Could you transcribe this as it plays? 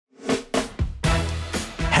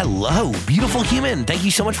Hello, beautiful human. Thank you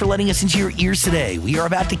so much for letting us into your ears today. We are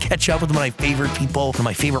about to catch up with one of my favorite people, one of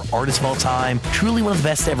my favorite artists of all time, truly one of the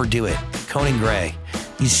best to ever do it, Conan Gray.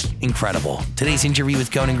 He's incredible. Today's interview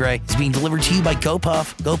with Conan Gray is being delivered to you by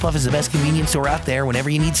GoPuff. GoPuff is the best convenience store out there whenever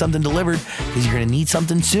you need something delivered, because you're going to need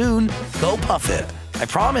something soon. GoPuff it. I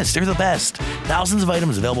promise, they're the best. Thousands of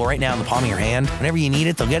items available right now in the palm of your hand. Whenever you need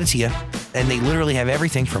it, they'll get it to you. And they literally have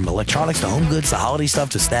everything from electronics to home goods to holiday stuff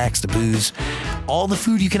to snacks to booze. All the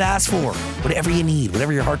food you can ask for. Whatever you need,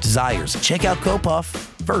 whatever your heart desires. Check out GoPuff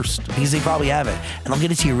first, because they probably have it. And they'll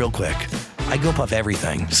get it to you real quick. I GoPuff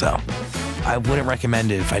everything, so I wouldn't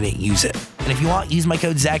recommend it if I didn't use it. And if you want, use my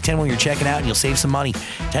code ZACH10 when you're checking out and you'll save some money.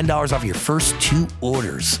 $10 off your first 2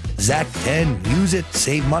 orders. ZACH10, use it,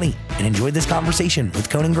 save money, and enjoy this conversation with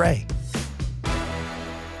Conan Gray.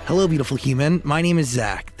 Hello, beautiful human. My name is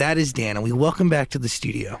Zach. That is Dan, and we welcome back to the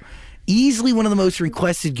studio. Easily one of the most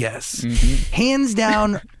requested guests. Hands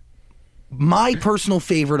down, my personal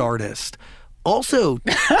favorite artist. Also,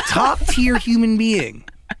 top tier human being.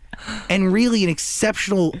 And really an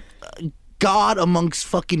exceptional God amongst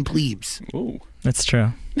fucking plebes. Ooh. That's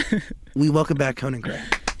true. We welcome back Conan Gray.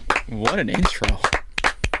 What an intro.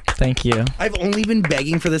 Thank you. I've only been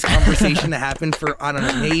begging for this conversation to happen for, I don't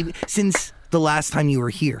know, maybe since the last time you were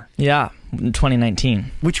here. Yeah,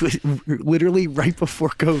 2019. Which was literally right before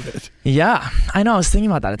COVID. Yeah, I know. I was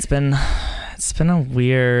thinking about that. It's been a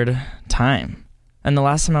weird time. And the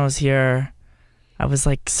last time I was here, I was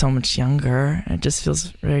like so much younger. It just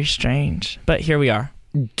feels very strange. But here we are.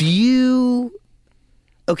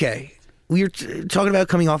 Okay, we were talking about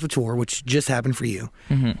coming off a tour, which just happened for you,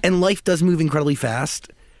 and life does move incredibly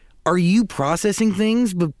fast. Are you processing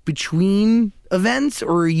things between events,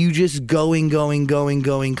 or are you just going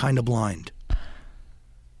kind of blind?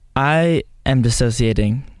 I am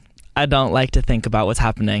dissociating. I don't like to think about what's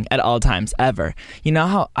happening at all times, ever. You know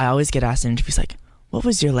how I always get asked in interviews, like, what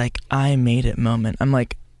was your, like, I made it moment? I'm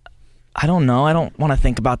like, I don't know. I don't want to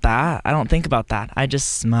think about that. I don't think about that. I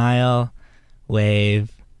just smile,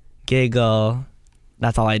 wave, giggle.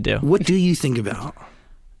 That's all I do. What do you think about?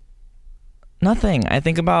 Nothing. I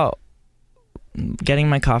think about getting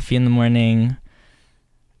my coffee in the morning,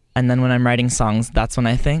 and then when I'm writing songs, that's when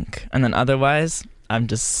I think. And then otherwise, I'm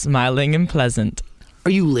just smiling and pleasant.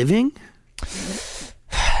 Are you living?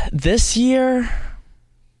 This year...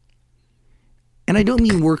 And I don't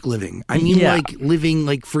mean work living. I mean like living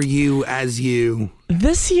like for you as you.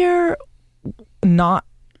 This year, not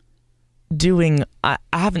doing... I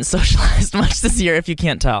haven't socialized much this year, if you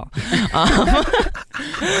can't tell.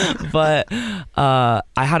 But I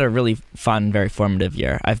had a really fun, very formative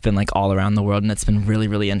year. I've been like all around the world, and it's been really,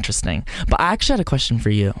 really interesting. But I actually had a question for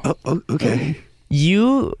you. Oh, okay.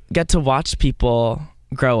 You get to watch people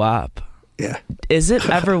grow up. Yeah. Is it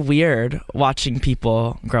ever weird watching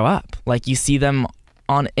people grow up? Like you see them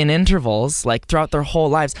in intervals, like throughout their whole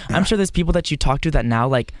lives. Yeah. I'm sure there's people that you talk to that now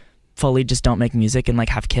like fully just don't make music and like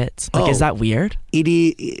have kids. Like, is that weird? It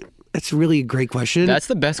is. That's really a great question. That's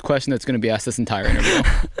the best question that's going to be asked this entire interview.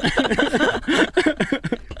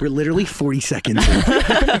 We're literally 40 seconds in.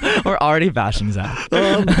 We're already bashing Zach.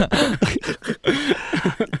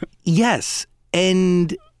 Yes.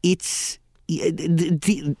 And it's...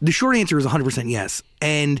 The short answer is 100% yes.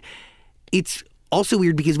 And it's also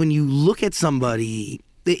weird because when you look at somebody,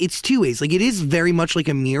 it's two ways. Like, it is very much like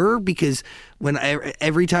a mirror, because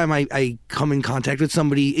every time I come in contact with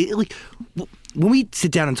somebody, like when we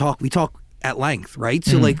sit down and talk, we talk at length, right?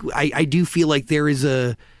 So like I do feel like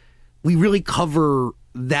we really cover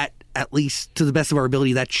that, at least to the best of our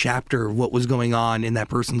ability, that chapter of what was going on in that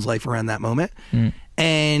person's life around that moment.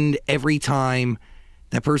 And every time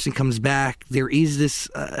that person comes back, there is this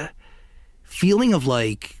feeling of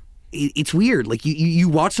like, it's weird. Like you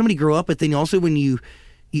watch somebody grow up, but then also when you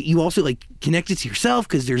also like connect it to yourself,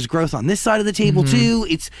 because there's growth on this side of the table too.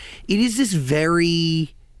 It is this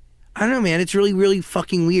very, I don't know, man, it's really, really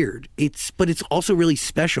fucking weird. But it's also really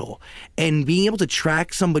special. And being able to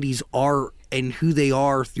track somebody's art and who they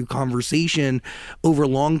are through conversation over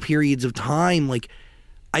long periods of time, like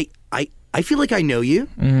I feel like I know you.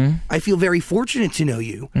 I feel very fortunate to know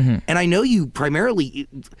you. And I know you primarily,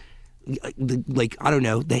 like, I don't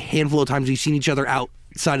know, the handful of times we've seen each other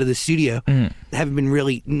outside of the studio haven't been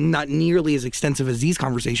really not nearly as extensive as these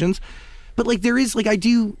conversations. But like there is, like, I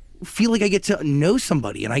do feel like I get to know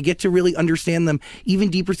somebody and I get to really understand them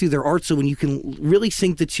even deeper through their art. So when you can really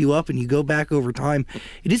sync the two up and you go back over time,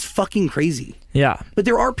 it is fucking crazy. Yeah. But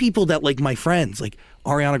there are people that, like my friends, like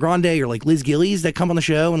Ariana Grande or like Liz Gillies, that come on the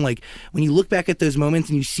show, and like when you look back at those moments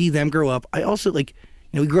and you see them grow up, I also like,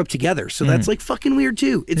 you know, we grew up together, so that's like fucking weird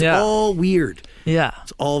too. It's all weird. Yeah.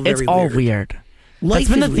 It's all very weird. Weird. Life That's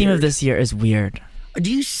been the is theme of weird. this year is weird.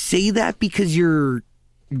 Do you say that because you're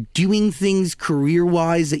doing things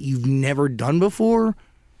career-wise that you've never done before?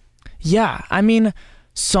 Yeah, I mean,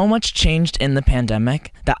 so much changed in the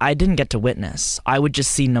pandemic that I didn't get to witness. I would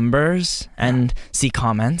just see numbers and see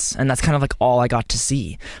comments, and that's kind of like all I got to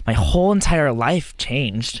see. My whole entire life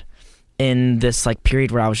changed in this like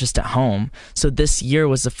period where I was just at home. So this year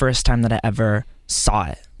was the first time that I ever saw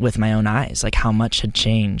it with my own eyes, like how much had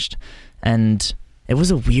changed. And it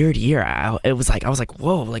was a weird year. I was like,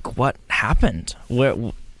 whoa, like what happened?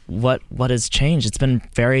 What has changed? It's been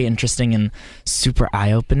very interesting and super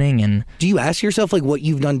eye-opening. And Do you ask yourself like what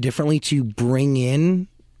you've done differently to bring in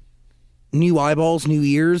new eyeballs, new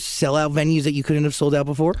ears, sell out venues that you couldn't have sold out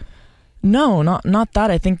before? no, not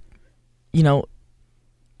that. I think,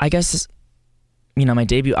 I guess, my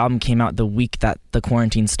debut album came out the week that the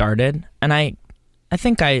quarantine started, and I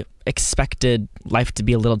think I expected life to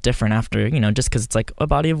be a little different after, just because it's like a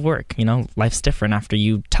body of work, life's different after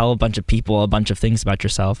you tell a bunch of people a bunch of things about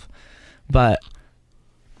yourself. But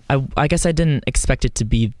I guess I didn't expect it to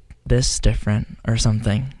be this different or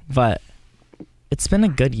something, but it's been a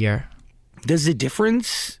good year. Does the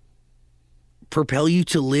difference propel you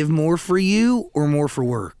to live more for you or more for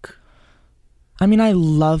work? I mean, I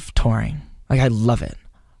love touring. Like, I love it.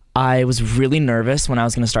 I was really nervous when I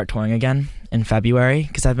was going to start touring again in February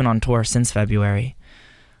because I've been on tour since February.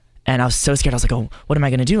 And I was so scared. I was like, oh, what am I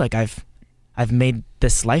going to do? Like, I've made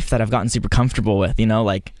this life that I've gotten super comfortable with,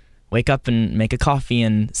 like wake up and make a coffee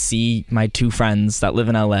and see my 2 friends that live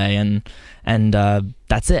in LA and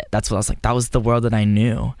that's it. That's what I was like. That was the world that I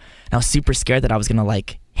knew. And I was super scared that I was going to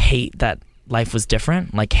like hate that life was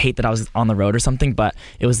different, like hate that I was on the road or something, but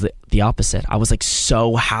it was the opposite. I was like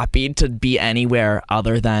so happy to be anywhere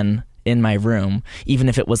other than in my room, even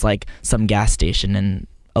if it was like some gas station in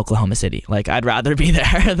Oklahoma City. Like I'd rather be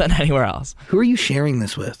there than anywhere else. Who are you sharing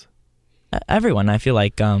this with? Everyone. I feel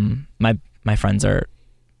like my friends are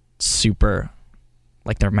super,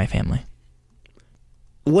 like they're my family.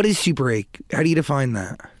 What is Super 8? How do you define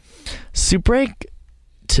that? Super 8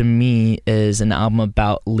 to me is an album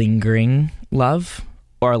about lingering love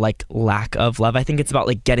or like lack of love. I think it's about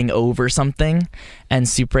like getting over something, and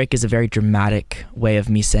Super 8 is a very dramatic way of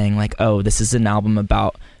me saying like, oh, this is an album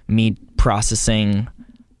about me processing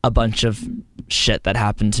a bunch of shit that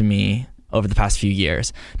happened to me over the past few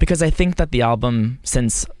years. Because I think that the album,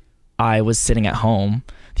 since I was sitting at home,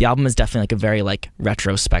 the album is definitely like a very like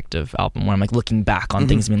retrospective album where I'm like looking back on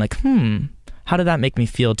things and being like, how did that make me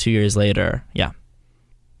feel 2 years later? Yeah.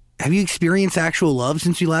 Have you experienced actual love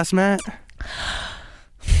since you last met?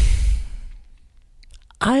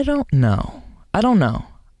 I don't know.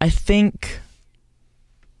 I think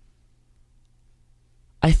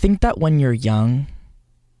that when you're young,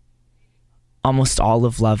 almost all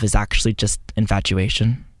of love is actually just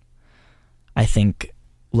infatuation. I think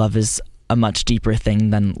love is a much deeper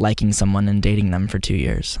thing than liking someone and dating them for 2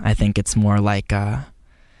 years. I think it's more like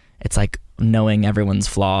it's like knowing everyone's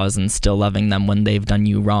flaws and still loving them when they've done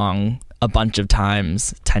you wrong a bunch of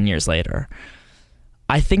times 10 years later.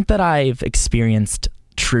 I think that I've experienced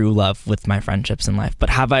true love with my friendships in life, but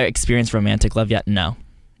have I experienced romantic love yet? No.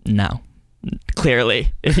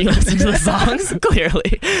 Clearly, if you listen to the songs,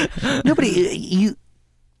 clearly. No, but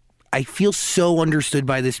I feel so understood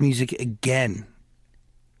by this music again.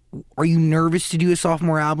 Are you nervous to do a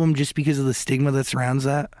sophomore album just because of the stigma that surrounds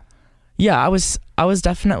that? Yeah, I was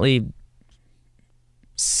definitely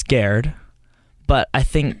scared, but I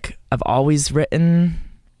think I've always written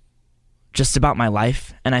just about my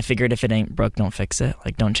life, and I figured if it ain't broke, don't fix it.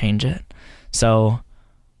 Like, don't change it. So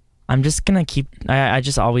I'm just gonna keep. I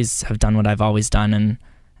just always have done what I've always done,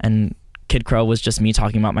 and Kid Crow was just me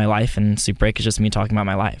talking about my life, and Super 8 is just me talking about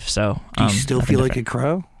my life. So do you still feel like a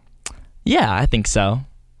crow? Yeah, I think so.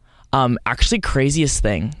 Actually, craziest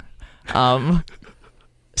thing.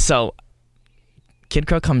 So Kid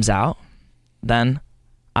Crow comes out, then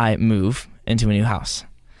I move into a new house,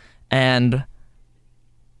 and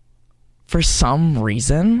for some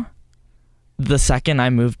reason, the second I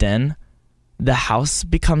moved in, the house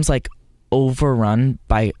becomes like overrun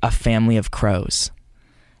by a family of crows,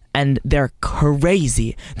 and they're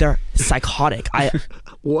crazy. They're psychotic.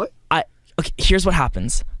 What? Okay, here's what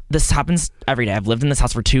happens. This happens every day. I've lived in this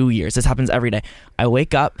house for 2 years. This happens every day. I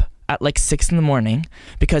wake up at like 6 a.m.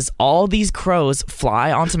 because all these crows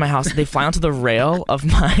fly onto my house. They fly onto the rail of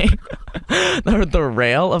my the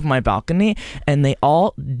rail of my balcony, and they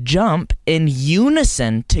all jump in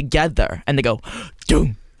unison together, and they go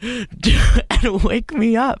doom and wake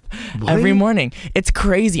me up every morning. It's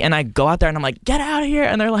crazy. And I go out there and I'm like, get out of here,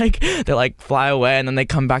 and they're like fly away, and then they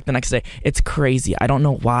come back the next day. It's crazy. I don't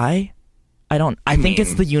know why. I think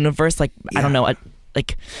it's the universe. Like, I don't know.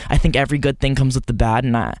 I think every good thing comes with the bad,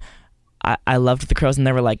 and I loved the Crows, and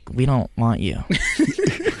they were like, we don't want you.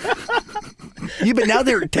 Yeah, but now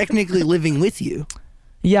they're technically living with you.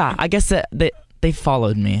 Yeah, I guess they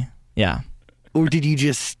followed me. Yeah. Or did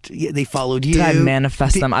you they followed you? Did I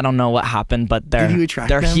manifest them? I don't know what happened, but they're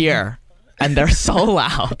them? here, and they're so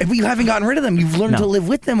loud. But you haven't gotten rid of them. You've learned to live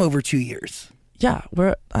with them over 2 years. Yeah,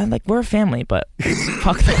 we're a family, but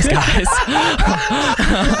fuck those guys.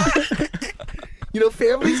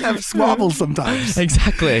 Families have squabbles sometimes.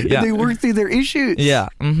 Exactly. Yeah. And they work through their issues. Yeah.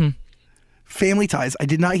 Mm-hmm. Family ties. I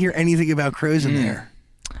did not hear anything about Crows in there.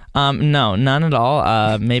 No, none at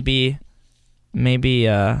all. Maybe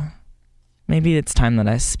it's time that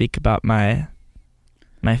I speak about my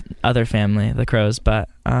other family, the Crows. But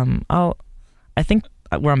I think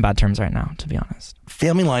we're on bad terms right now, to be honest.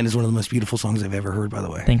 Family Line is one of the most beautiful songs I've ever heard, by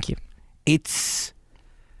the way. Thank you. It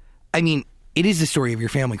is the story of your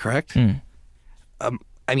family, correct?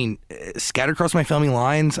 Scattered across my family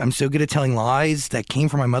lines, I'm so good at telling lies that came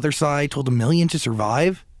from my mother's side, told 1,000,000 to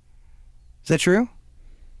survive. Is that true?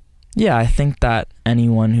 Yeah, I think that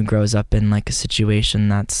anyone who grows up in like a situation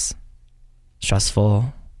that's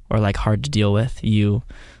stressful or like hard to deal with, you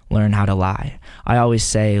learn how to lie. I always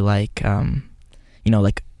say like,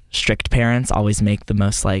 like strict parents always make the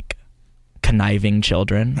most like conniving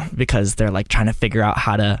children because they're like trying to figure out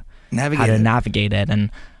how to navigate it. And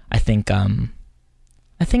I think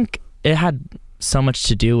it had so much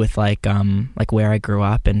to do with like where I grew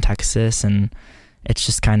up in Texas, and it's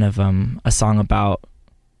just kind of a song about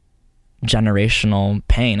generational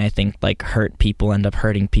pain. I think like hurt people end up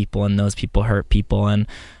hurting people, and those people hurt people, and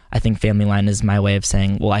I think Family Line is my way of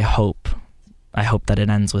saying, well, I hope that it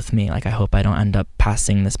ends with me. Like, I hope I don't end up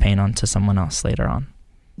passing this pain on to someone else later on.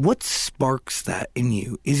 What sparks that in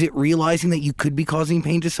you? Is it realizing that you could be causing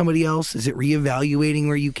pain to somebody else? Is it reevaluating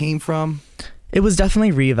where you came from? It was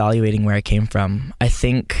definitely reevaluating where I came from. I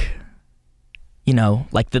think,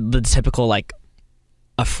 like the typical like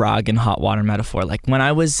a frog in hot water metaphor. Like when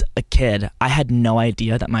I was a kid, I had no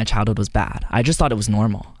idea that my childhood was bad. I just thought it was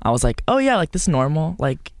normal. I was like, oh yeah, like this is normal.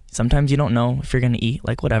 Like sometimes you don't know if you're gonna eat,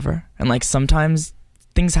 like whatever. And like sometimes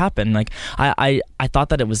things happen. Like I thought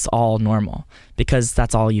that it was all normal because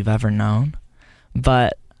that's all you've ever known.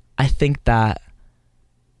 But I think that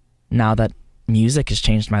now that music has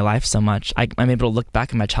changed my life so much, I'm able to look back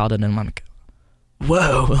at my childhood and I'm like,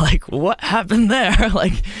 whoa, like what happened there?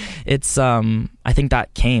 Like it's I think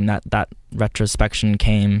that retrospection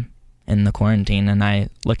came in the quarantine, and I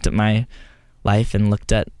looked at my life and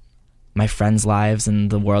looked at my friends' lives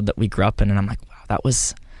and the world that we grew up in, and I'm like, wow, that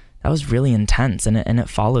was really intense, and it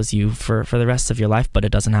follows you for the rest of your life, but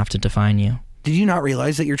it doesn't have to define you. Did you not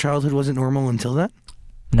realize that your childhood wasn't normal until then?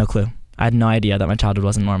 No clue. I had no idea that my childhood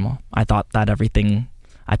wasn't normal. I thought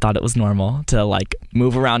it was normal to like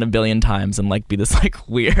move around 1 billion times and like be this like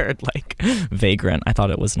weird like vagrant. I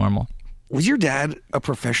thought it was normal. Was your dad a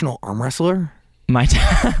professional arm wrestler? My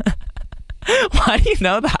dad. Why do you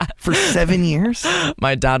know that? For 7 years?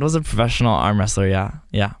 My dad was a professional arm wrestler.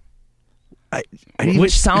 Yeah.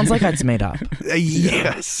 Which sounds like it's made up.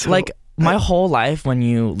 Yes. Like my whole life, when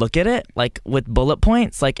you look at it, like with bullet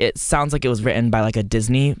points, like it sounds like it was written by like a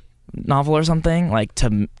Disney novel or something, like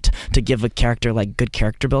to give a character like good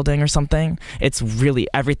character building or something. It's really,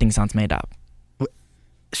 everything sounds made up.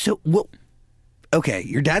 So, well, okay,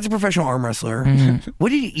 your dad's a professional arm wrestler. Mm-hmm. What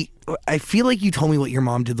did you? I feel like you told me what your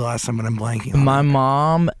mom did the last time, but I'm blanking on My it.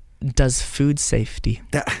 mom does food safety.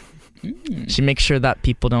 She makes sure that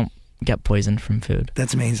people don't get poisoned from food.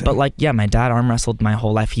 That's amazing. But like, yeah, my dad arm wrestled my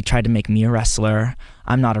whole life. He tried to make me a wrestler.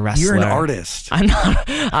 I'm not a wrestler. You're an artist. I'm not.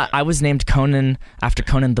 I was named Conan after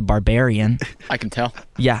Conan the Barbarian. I can tell.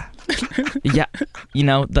 Yeah. Yeah.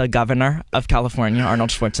 The governor of California, Arnold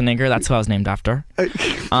Schwarzenegger, that's who I was named after.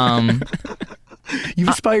 You've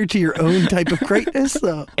aspired to your own type of greatness,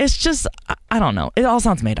 though. It's just, I don't know. It all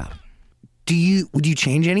sounds made up. Would you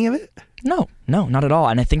change any of it? No, not at all.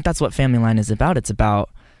 And I think that's what Family Line is about. It's about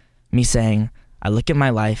me saying, I look at my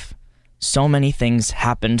life, so many things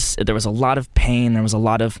happened. There was a lot of pain. There was a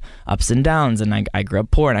lot of ups and downs. And I grew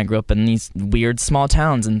up poor, and I grew up in these weird small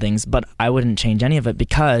towns and things. But I wouldn't change any of it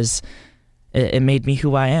because it made me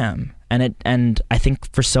who I am. And I think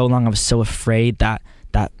for so long I was so afraid that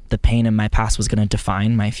the pain in my past was going to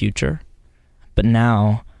define my future. But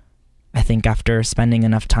now, I think after spending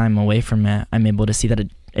enough time away from it, I'm able to see that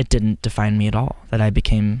it didn't define me at all. That I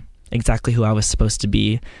became exactly who I was supposed to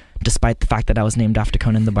be, despite the fact that I was named after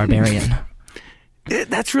Conan the Barbarian.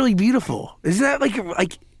 That's really beautiful. Isn't that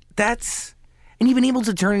like that's, and you've been able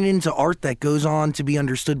to turn it into art that goes on to be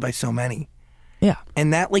understood by so many. Yeah.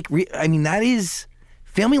 And that I mean, that is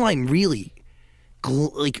Family Line really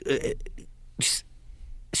just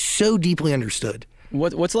so deeply understood.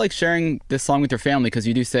 What's it like sharing this song with your family? Because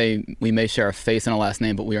you do say we may share a face and a last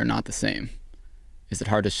name, but we are not the same. Is it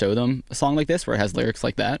hard to show them a song like this where it has lyrics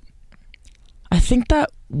like that? I think that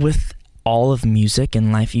with all of music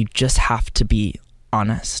in life, you just have to be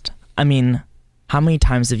honest. I mean, how many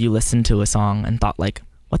times have you listened to a song and thought like,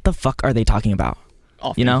 what the fuck are they talking about?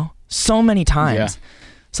 Often. You know? So many times. Yeah.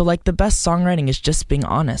 So like the best songwriting is just being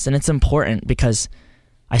honest, and it's important because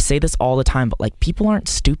I say this all the time, but like people aren't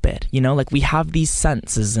stupid, you know, like we have these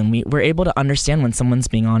senses and we're able to understand when someone's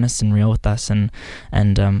being honest and real with us. And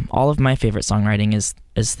all of my favorite songwriting is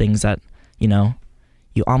things that, you know,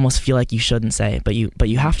 you almost feel like you shouldn't say, but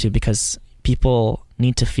you have to, because people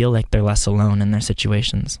need to feel like they're less alone in their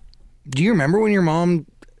situations. Do you remember when your mom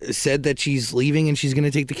said that she's leaving and she's going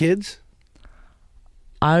to take the kids?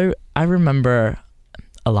 I remember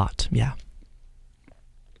a lot. Yeah.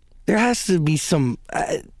 There has to be some.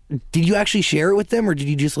 Did you actually share it with them, or did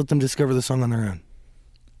you just let them discover the song on their own?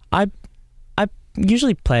 I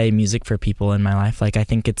usually play music for people in my life. Like I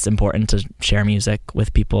think it's important to share music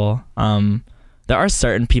with people. There are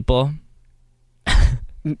certain people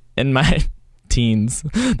in my teens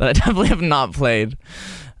that I definitely have not played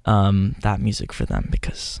that music for them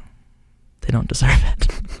because they don't deserve it.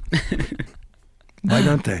 Why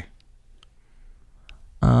don't they?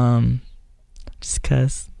 Just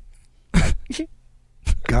cause.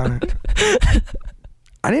 Got it.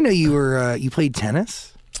 I didn't know you played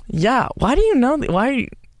tennis. Yeah. Why do you know?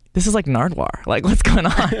 This is like Nardwar. Like, what's going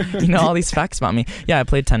on? You know all these facts about me. Yeah, I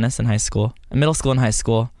played tennis in high school, in middle school and high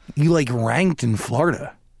school. You like ranked in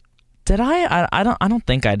Florida. Did I? I don't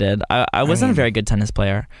think I did. I wasn't a very good tennis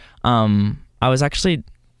player. I was actually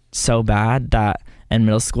so bad that in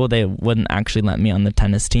middle school they wouldn't actually let me on the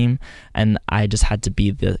tennis team, and I just had to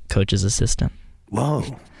be the coach's assistant. Whoa.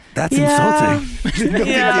 That's insulting. No big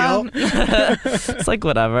deal. It's like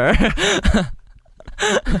whatever.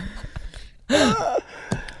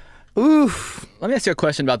 Oof. Let me ask you a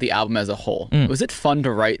question about the album as a whole. Was it fun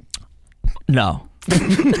to write? No.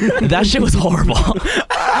 That shit was horrible.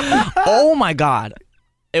 Oh my God.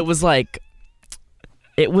 It was like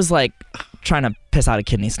trying to piss out a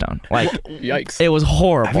kidney stone. Like, yikes. It was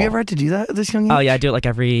horrible. Have you ever had to do that at this young age? Oh yeah, I do it like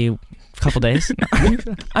every couple days.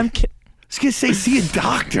 I'm kidding. I was gonna say, see a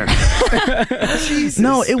doctor. Jesus.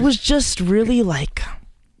 No, it was just really like,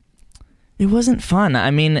 it wasn't fun.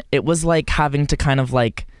 I mean, it was like having to kind of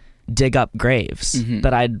like dig up graves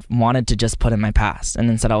that I'd wanted to just put in my past, and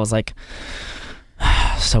instead I was like,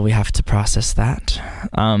 so we have to process that.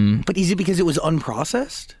 But is it because it was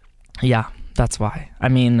unprocessed? Yeah, that's why. I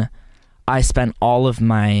mean, I spent all of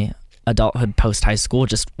my adulthood post high school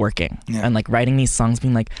just working and like writing these songs,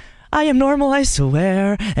 being like, I am normal, I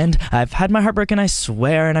swear, and I've had my heart broken, I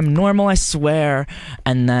swear, and I'm normal, I swear.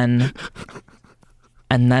 And then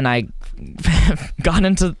I got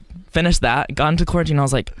into quarantine, I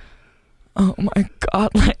was like, oh my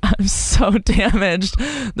God, like I'm so damaged.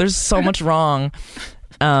 There's so much wrong.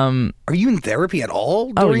 Are you in therapy at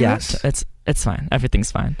all during this? It's fine.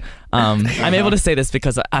 Everything's fine. I'm able to say this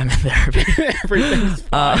because I'm in therapy. Everything's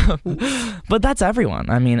fine. But that's everyone.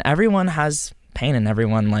 I mean, everyone has pain and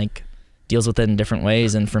everyone like deals with it in different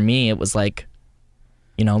ways. And for me, it was like,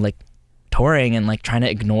 you know, like touring and like trying to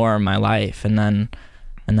ignore my life. And then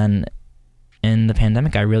in the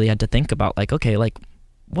pandemic, I really had to think about like, okay, like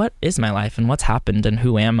what is my life and what's happened and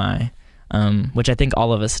who am I? Which I think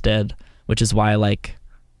all of us did, which is why like,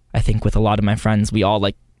 I think with a lot of my friends, we all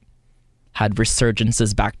like had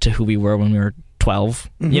resurgences back to who we were when we were 12,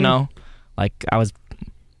 you know? Like I was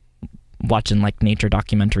watching like nature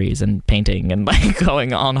documentaries and painting and like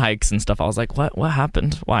going on hikes and stuff. I was like, what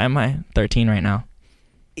happened? Why am I 13 right now?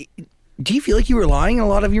 Do you feel like you were lying in a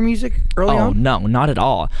lot of your music early on? Oh, no, not at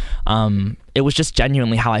all. It was just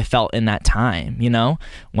genuinely how I felt in that time, you know?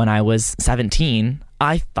 When I was 17,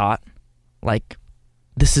 I thought like,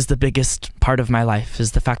 this is the biggest part of my life,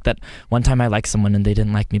 is the fact that one time I liked someone and they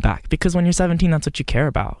didn't like me back. Because when you're 17, that's what you care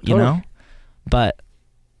about, you know? But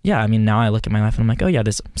yeah, I mean, now I look at my life and I'm like, oh yeah,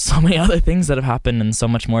 there's so many other things that have happened and so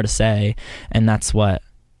much more to say. And that's what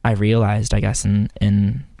I realized, I guess,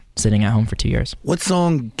 in sitting at home for 2 years. What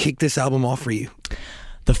song kicked this album off for you?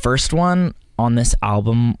 The first one on this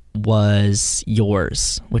album was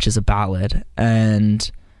Yours, which is a ballad.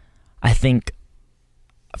 And I think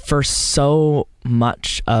for so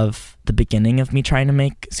much of the beginning of me trying to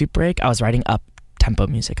make Super 8, I was writing up tempo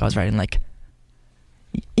music. I was writing like,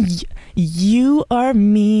 you are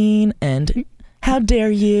mean and how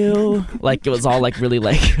dare you? Like, it was all like really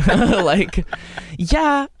like, like,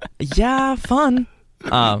 yeah, fun.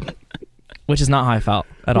 Which is not how I felt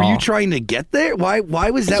at all. Were you trying to get there? Why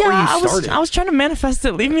was that where you started? I was trying to manifest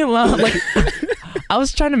it. Leave me alone. Like, I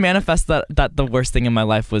was trying to manifest that the worst thing in my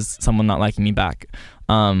life was someone not liking me back,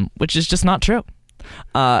 which is just not true.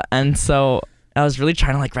 And so I was really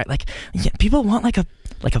trying to like write like, yeah, people want like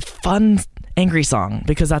a fun angry song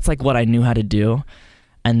because that's like what I knew how to do.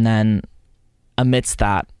 And then amidst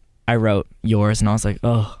that, I wrote Yours, and I was like,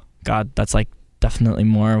 oh God, that's like definitely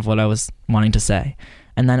more of what I was wanting to say.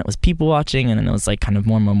 And then it was People Watching, and then it was like kind of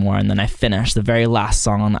more, and then I finished. The very last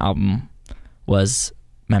song on the album was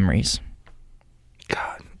Memories.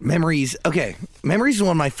 God, Memories. Okay, Memories is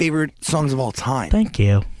one of my favorite songs of all time. Thank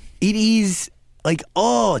you. It is like,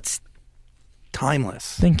 oh, it's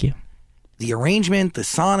timeless. Thank you. The arrangement, the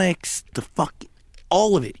sonics,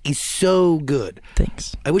 all of it is so good.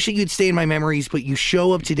 Thanks. I wish that you'd stay in my memories, but you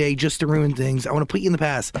show up today just to ruin things. I want to put you in the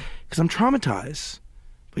past because I'm traumatized.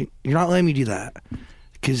 But you're not letting me do that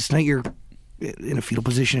because tonight you're in a fetal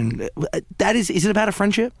position. Is it about a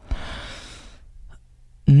friendship?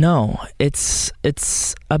 No, it's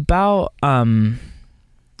about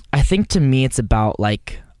I think to me it's about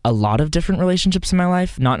like a lot of different relationships in my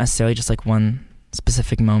life, not necessarily just like one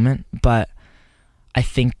specific moment, but I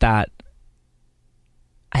think that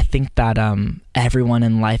everyone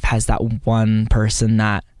in life has that one person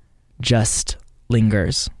that just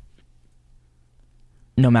lingers.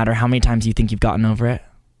 No matter how many times you think you've gotten over it,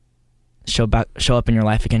 show up in your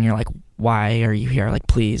life again, you're like, why are you here? Like,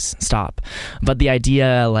 please stop. But the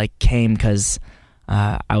idea like came because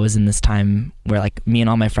I was in this time where like me and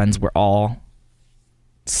all my friends were all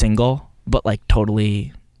single, but like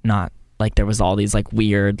totally not. Like there was all these like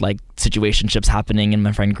weird like situationships happening in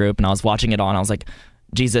my friend group, and I was watching it all and I was like,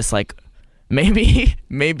 Jesus, like maybe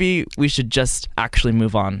we should just actually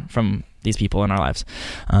move on from these people in our lives.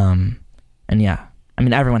 And yeah, I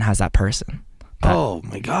mean, everyone has that person. Oh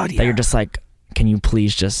my God, yeah. That you're just like, can you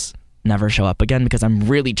please just never show up again? Because I'm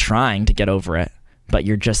really trying to get over it, but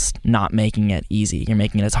you're just not making it easy. You're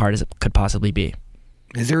making it as hard as it could possibly be.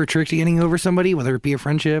 Is there a trick to getting over somebody, whether it be a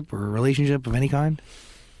friendship or a relationship of any kind?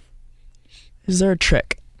 Is there a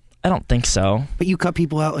trick? I don't think so. But you cut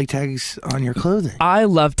people out like tags on your clothing. I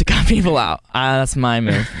love to cut people out. That's my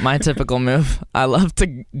move. My typical move. I love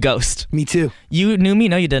to ghost. Me too. You knew me?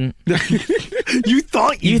 No, you didn't. You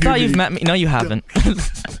thought you thought you've met me? No, you haven't.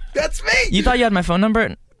 That's me. You thought you had my phone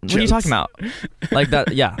number? What are you talking about? Like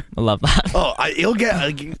that? Yeah, I love that. Oh, he'll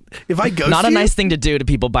get if I ghost Not a you, nice thing to do to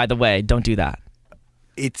people, by the way. Don't do that.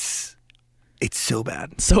 It's so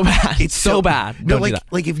bad. So bad. It's so bad. No, Don't do that.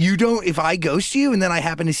 Like if I ghost you and then I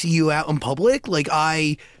happen to see you out in public, like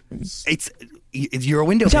you're a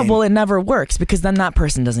window pane. Yeah, well, it never works because then that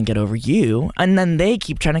person doesn't get over you, and then they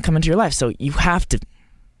keep trying to come into your life. So you have to.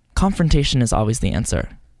 Confrontation is always the answer.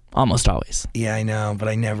 Almost always. Yeah, I know, but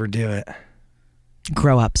I never do it.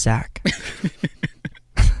 Grow up, Zach.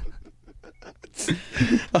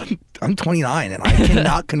 I'm 29 and I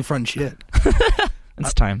cannot confront shit.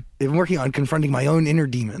 It's time. I'm working on confronting my own inner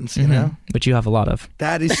demons, you know? Which you have a lot of.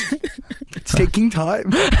 That is, it's taking time.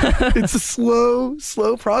 It's a slow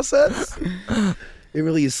process. It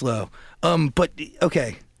really is slow. But,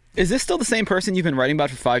 okay. Is this still the same person you've been writing about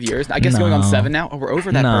for 5 years? I guess going on 7 now? Oh, we're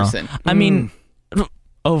over that person. I mean,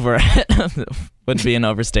 over it would be an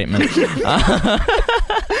overstatement.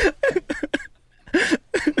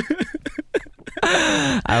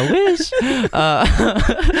 I wish.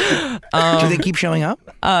 Do they keep showing up?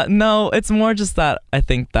 No, it's more just that I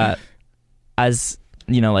think that as,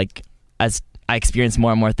 you know, like as I experience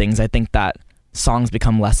more and more things, I think that songs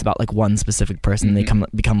become less about like one specific person. They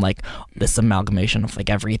become like this amalgamation of like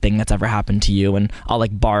everything that's ever happened to you. And I'll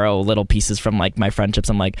like borrow little pieces from like my friendships.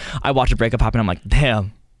 I'm like, I watch a breakup happen. I'm like,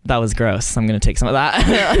 damn, that was gross. I'm going to take some of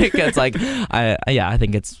that. Like, it's like, I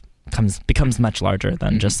think becomes much larger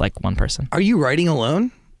than just like one person. Are you writing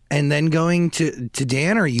alone and then going to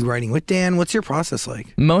Dan, or are you writing with Dan? What's your process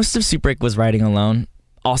like? Most of Soup Break was writing alone.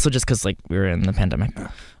 Also just because like we were in the pandemic.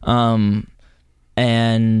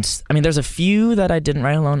 And I mean, there's a few that I didn't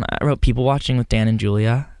write alone. I wrote People Watching with Dan and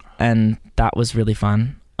Julia, and that was really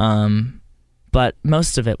fun. But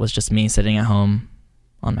most of it was just me sitting at home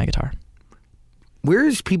on my guitar. Where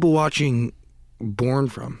is People Watching born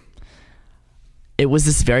from? It was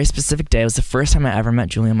this very specific day. It was the first time I ever met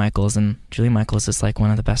Julia Michaels, and Julia Michaels is like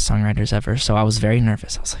one of the best songwriters ever. So I was very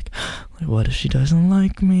nervous. I was like, what if she doesn't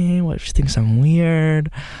like me? What if she thinks I'm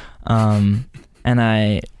weird? And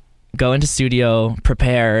I go into studio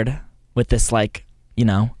prepared with this, like, you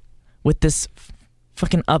know, with this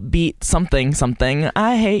fucking upbeat something.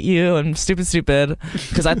 I hate you and stupid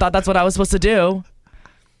because I thought that's what I was supposed to do.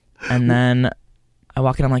 And then I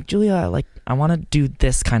walk in, I'm like, Julia, like I want to do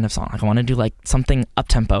this kind of song. Like I want to do like something up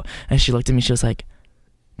tempo. And she looked at me, she was like,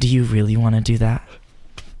 do you really want to do that?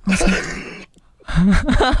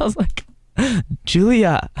 I was like,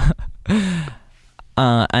 Julia.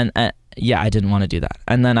 Yeah, I didn't want to do that.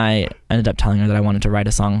 And then I ended up telling her that I wanted to write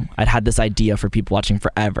a song. I'd had this idea for people watching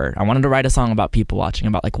forever. I wanted to write a song about people watching,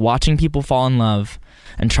 about like watching people fall in love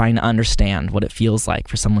and trying to understand what it feels like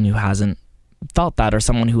for someone who hasn't felt that or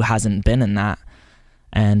someone who hasn't been in that.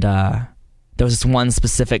 And there was this one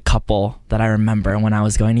specific couple that I remember when I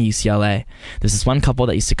was going to UCLA. There's this one couple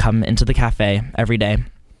that used to come into the cafe every day.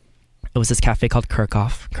 It was this cafe called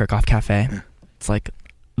Kirchhoff Cafe. It's like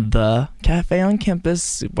the cafe on campus,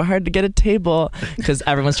 super hard to get a table because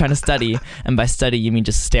everyone's trying to study, and by study you mean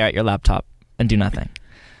just stare at your laptop and do nothing.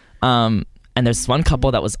 And there's one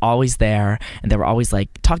couple that was always there, and they were always like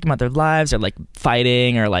talking about their lives or like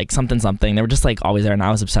fighting or like something. They were just like always there, and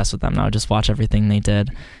I was obsessed with them, and I would just watch everything they did.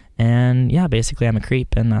 And yeah, basically I'm a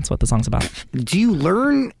creep, and that's what the song's about. Do you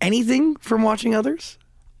learn anything from watching others?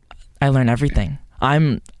 I learn everything.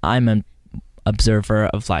 I'm an observer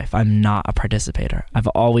of life. I'm not a participator. I've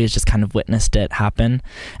always just kind of witnessed it happen.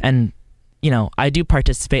 And, you know, I do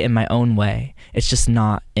participate in my own way. It's just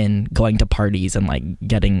not in going to parties and like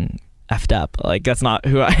getting effed up. Like that's not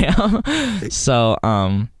who I am. So,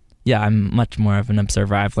 yeah, I'm much more of an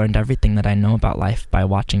observer. I've learned everything that I know about life by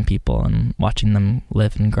watching people and watching them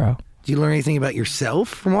live and grow. Do you learn anything about yourself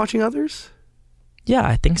from watching others? Yeah,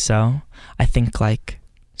 I think so. I think like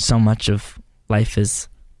so much of life is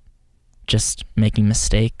just making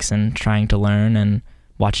mistakes and trying to learn and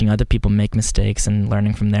watching other people make mistakes and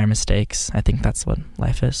learning from their mistakes. I think that's what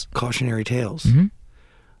life is. Cautionary tales. Mm-hmm.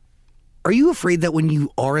 Are you afraid that when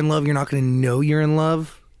you are in love, you're not going to know you're in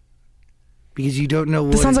love? Because you don't know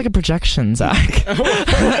what... This sounds like a projection, Zach.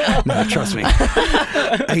 No, trust me.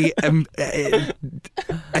 I am,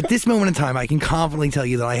 at this moment in time, I can confidently tell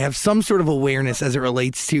you that I have some sort of awareness as it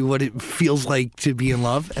relates to what it feels like to be in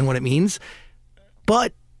love and what it means.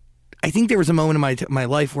 But I think there was a moment in my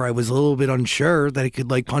life where I was a little bit unsure that it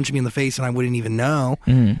could like punch me in the face and I wouldn't even know.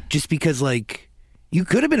 Just because like you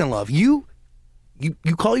could have been in love. You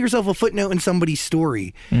call yourself a footnote in somebody's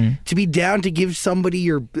story. To be down to give somebody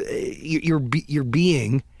your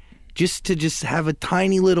being, just to just have a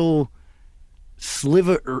tiny little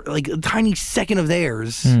sliver, or like a tiny second of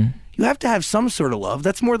theirs. You have to have some sort of love.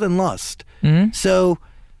 That's more than lust. So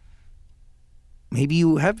maybe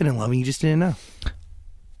you have been in love and you just didn't know.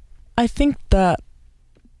 I think that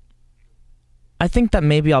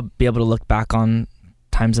maybe I'll be able to look back on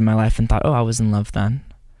times in my life and thought, oh, I was in love then.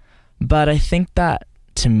 But I think that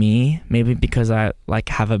to me, maybe because I like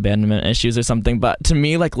have abandonment issues or something, but to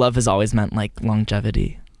me, like love has always meant like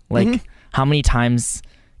longevity. Like how many times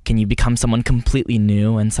can you become someone completely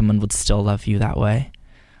new and someone would still love you that way?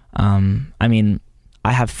 I mean,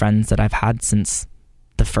 I have friends that I've had since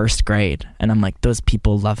the first grade, and I'm like, those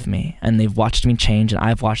people love me and they've watched me change and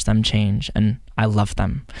I've watched them change and I love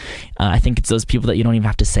them. I think it's those people that you don't even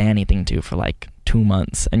have to say anything to for like 2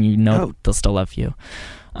 months and you know they'll still love you.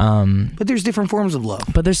 But there's different forms of love.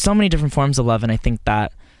 But there's so many different forms of love, and I think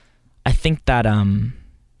that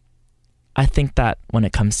when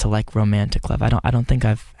it comes to like romantic love, I don't think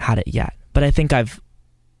I've had it yet, but I think I've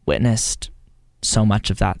witnessed so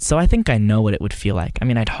much of that. So I think I know what it would feel like. I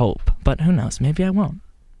mean, I'd hope, but who knows? Maybe I won't.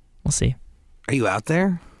 We'll see. Are you out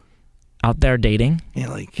there? Out there dating? Yeah,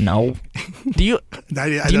 like no. Do you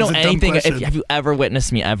know anything? Have you ever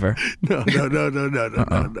witnessed me ever? No.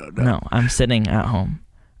 No, I'm sitting at home.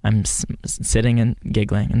 I'm sitting and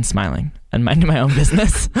giggling and smiling and minding my own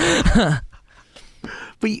business. But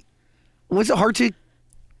was it hard to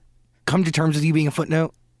come to terms with you being a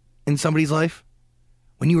footnote in somebody's life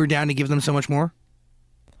when you were down to give them so much more?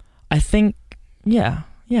 I think, yeah,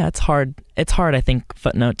 it's hard. It's hard. I think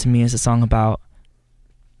Footnote to me is a song about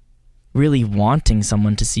really wanting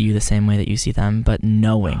someone to see you the same way that you see them, but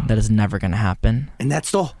knowing that is never going to happen. And that's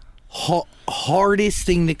the hardest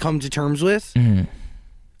thing to come to terms with. Mm-hmm.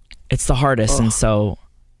 It's the hardest, and so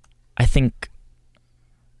I think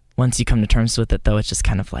once you come to terms with it, though, it's just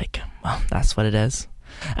kind of like, well, that's what it is.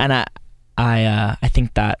 And I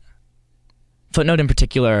think that Footnote in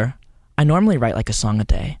particular, I normally write like a song a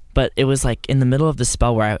day, but it was like in the middle of the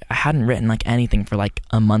spell where I hadn't written like anything for like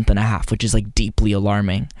a month and a half, which is like deeply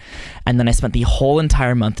alarming. And then I spent the whole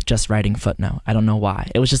entire month just writing Footnote. I don't know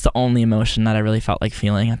why. It was just the only emotion that I really felt like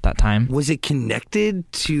feeling at that time. Was it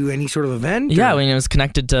connected to any sort of event? Yeah, I mean, it was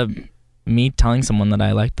connected to me telling someone that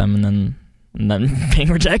I liked them and then and then being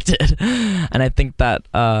rejected. And I think that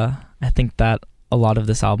a lot of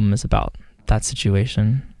this album is about that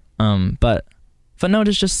situation. But Footnote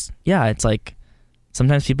is just, yeah, it's like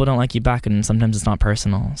sometimes people don't like you back, and sometimes it's not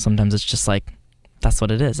personal. Sometimes it's just like, that's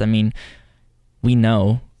what it is. I mean, we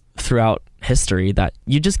know throughout history that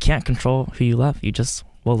you just can't control who you love. You just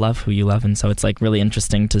will love who you love. And so it's like really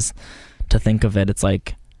interesting to think of it. It's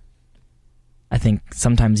like, I think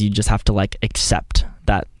sometimes you just have to like accept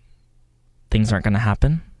that things aren't going to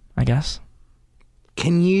happen, I guess.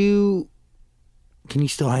 Can you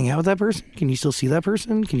still hang out with that person? Can you still see that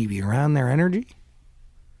person? Can you be around their energy?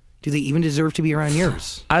 Do they even deserve to be around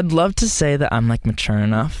yours? I'd love to say that I'm like mature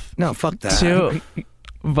enough No, fuck that. to,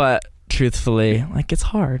 but truthfully, like it's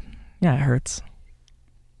hard. Yeah, it hurts.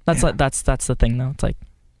 That's like that's the thing though. It's like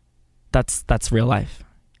that's real life,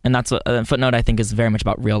 and that's what Footnote I think is very much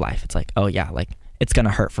about real life. It's like, oh yeah, like it's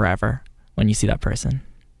gonna hurt forever when you see that person.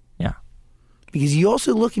 Yeah, Because you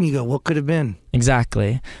also look and you go, what could have been?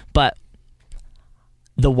 exactly. But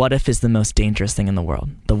the what if is the most dangerous thing in the world.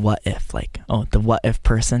 The what if, like, oh, the what if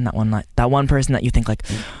person, that one person that you think like,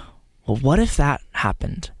 well, what if that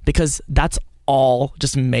happened? Because that's all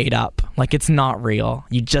just made up. Like, it's not real.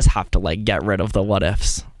 You just have to like get rid of the what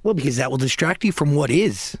ifs. Well, because that will distract you from what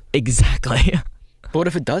is. Exactly. But what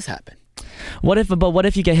if it does happen? What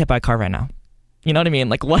if you get hit by a car right now? You know what I mean?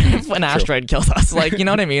 Like, what if an asteroid kills us? Like, you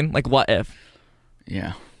know what I mean? Like, what if?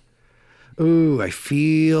 Yeah. Ooh, I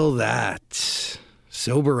feel that.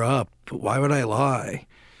 Sober up. Why would I lie?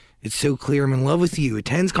 It's so clear I'm in love with you. A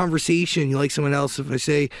tense conversation. You like someone else. If I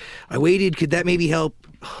say, I waited, could that maybe help?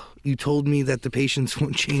 You told me that the patience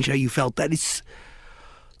won't change how you felt. That is...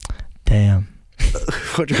 Damn.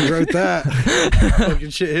 Fucking wrote that. Fucking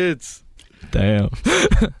shit hits. Damn.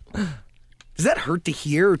 Does that hurt to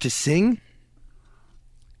hear or to sing?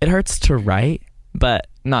 It hurts to write, but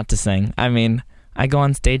not to sing. I mean, I go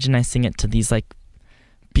on stage and I sing it to these like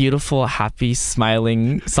beautiful, happy,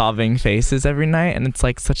 smiling, sobbing faces every night, and it's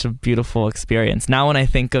like such a beautiful experience. Now when I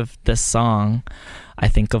think of this song, I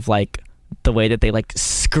think of like the way that they like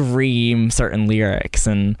scream certain lyrics,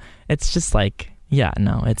 and it's just like, yeah,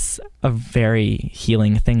 no, it's a very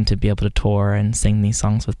healing thing to be able to tour and sing these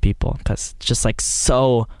songs with people, because it's just like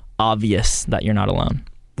so obvious that you're not alone.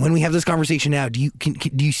 When we have this conversation now, do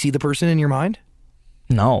you see the person in your mind?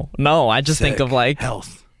 No, I just think Sick. of like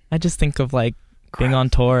Health. I just think of like being on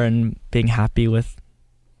tour and being happy with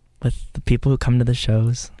the people who come to the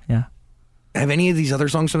shows. Yeah. Have any of these other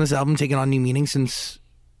songs from this album taken on new meaning since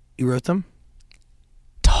you wrote them?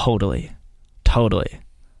 Totally.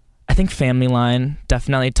 I think Family Line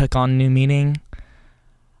definitely took on new meaning.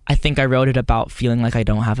 I think I wrote it about feeling like I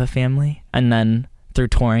don't have a family, and then through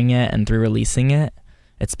touring it and through releasing it,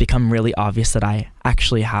 it's become really obvious that I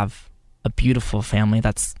actually have a beautiful family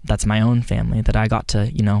that's my own family that I got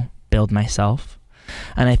to, build myself.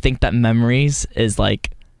 And I think that Memories is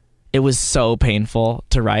like, it was so painful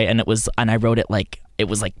to write, and I wrote it like it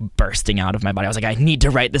was like bursting out of my body. I was like, I need to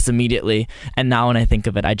write this immediately. And now when I think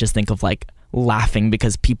of it, I just think of like laughing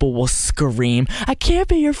because people will scream, I can't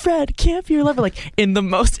be your friend, can't be your lover, like in the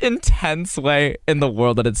most intense way in the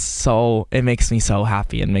world, that it makes me so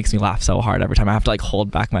happy and makes me laugh so hard every time. I have to like hold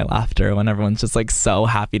back my laughter when everyone's just like so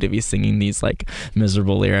happy to be singing these like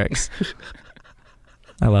miserable lyrics.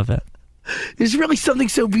 I love it. There's really something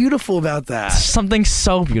so beautiful about that. Something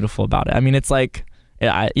so beautiful about it. I mean, it's like,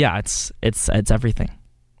 it's everything.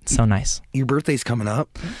 It's so nice. Your birthday's coming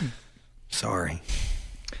up. Sorry.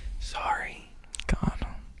 God.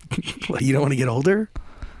 What, you don't want to get older?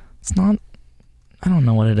 It's not, I don't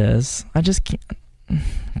know what it is. I just can't.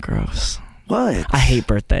 Gross. What? I hate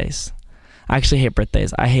birthdays. I actually hate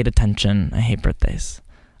birthdays. I hate attention. I hate birthdays.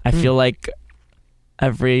 I feel like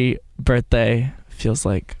every birthday feels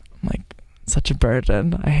like such a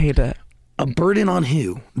burden. I hate it. A burden on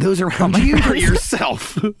who? Those around you or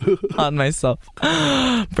yourself? On myself.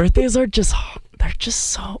 Birthdays are just, they're just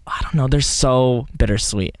so, I don't know, they're so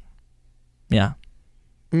bittersweet. Yeah.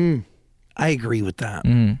 I agree with that.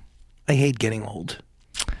 I hate getting old.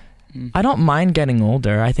 I don't mind getting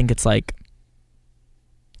older. I think it's like,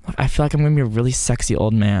 I feel like I'm going to be a really sexy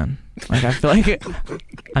old man. Like, I feel like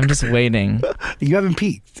I'm just waiting. You haven't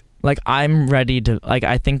peaked. Like, I'm ready to, like,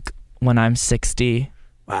 I think when I'm 60,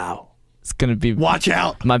 Wow. it's going to be Watch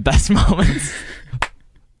out. my best moments.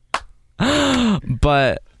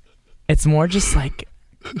 But it's more just like,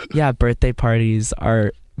 yeah, birthdays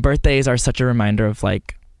are such a reminder of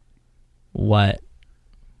like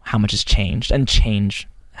how much has changed, and change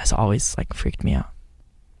has always like freaked me out.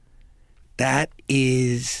 That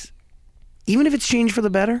is, even if it's changed for the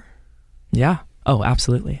better, Yeah. Oh,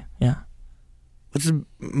 absolutely. Yeah. What's the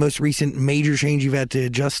most recent major change you've had to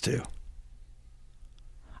adjust to?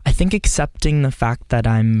 I think accepting the fact that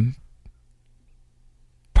I'm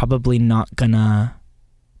probably not gonna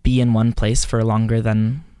be in one place for longer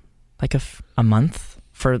than like a month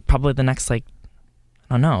for probably the next I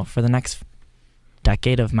don't know, for the next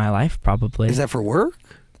decade of my life probably. Is that for work?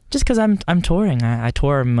 Just because I'm touring. I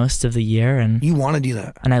tour most of the year, and You want to do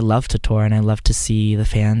that? I love to tour, and I love to see the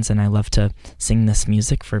fans, and I love to sing this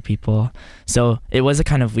music for people. So it was a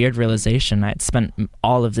kind of weird realization. I'd spent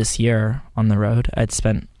all of this year on the road. I'd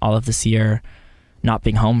spent all of this year not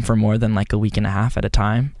being home for more than like a week and a half at a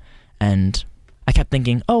time, and I kept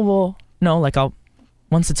thinking, oh well, no, like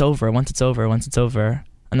once it's over.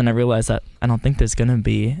 And then I realized that I don't think there's gonna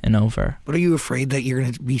be an over. But are you afraid that you're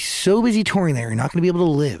going to be so busy touring there, you're not going to be able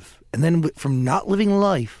to live? And then from not living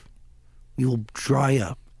life, we will dry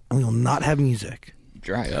up and we will not have music.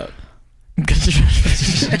 Dry up.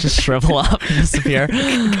 Just shrivel up and disappear.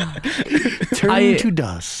 Turn to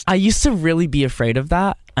dust. I used to really be afraid of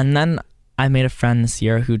that, and then I made a friend this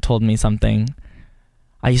year who told me something.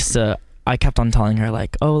 I kept on telling her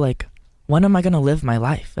like, oh, like, when am I going to live my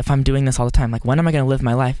life? If I'm doing this all the time, like, when am I going to live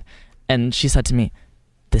my life? And she said to me,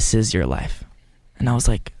 this is your life. And I was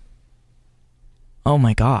like, oh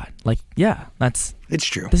my God. Like, yeah, It's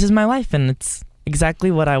true. this is my life, and it's exactly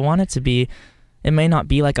what I want it to be. It may not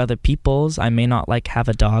be like other people's. I may not like have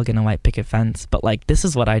a dog and a white picket fence, but like, this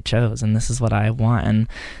is what I chose, and this is what I want. And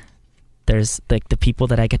there's like the people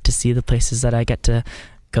that I get to see, the places that I get to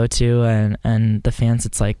go to, and the fans.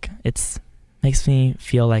 It's like, makes me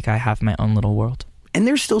feel like I have my own little world. And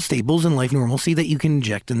there's still staples in life normalcy that you can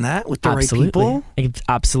inject in that with the right people.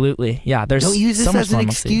 Absolutely. Yeah, there's Don't use this so much as an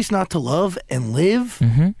normalcy. excuse not to love and live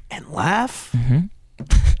Mhm. and laugh.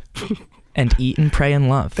 And eat and pray and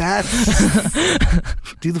love. That's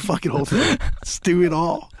do the fucking whole thing. Just do it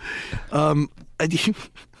all. I didn't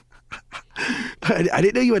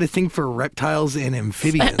know you had a thing for reptiles and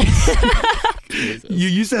amphibians. You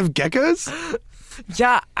used to have geckos?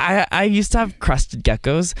 Yeah, I used to have crested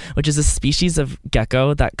geckos, which is a species of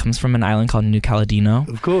gecko that comes from an island called New Caledino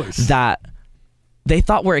Of course. that they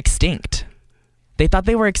thought were extinct. They thought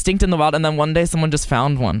they were extinct in the wild, and then one day someone just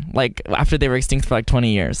found one, like after they were extinct for like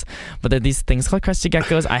 20 years. But there are these things called crested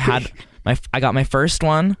geckos. I got my first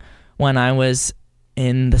one when I was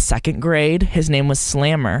in the 2nd grade. His name was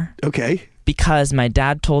Slammer. Okay. Because my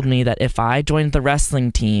dad told me that if I joined the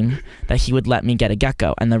wrestling team, that he would let me get a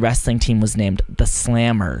gecko, and the wrestling team was named the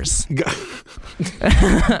Slammers.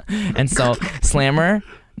 And so Slammer.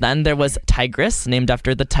 Then there was Tigress, named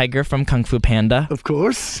after the tiger from Kung Fu Panda. Of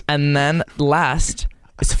course. And then last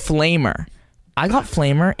is Flamer. I got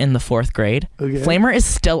Flamer in the 4th grade. Okay. Flamer is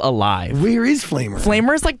still alive. Where is Flamer?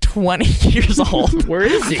 Flamer is like 20 years old. Where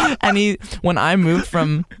is he? And when I moved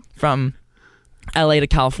from LA to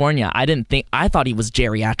California, I thought he was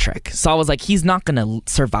geriatric. So I was like, he's not gonna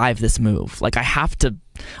survive this move. Like I have to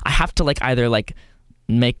like either like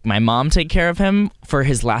make my mom take care of him for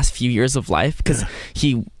his last few years of life, because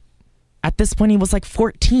at this point he was like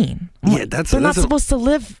 14. Yeah, they're not supposed to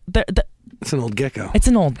live. It's an old gecko. It's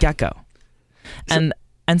an old gecko. And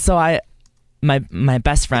so my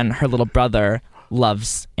best friend, her little brother,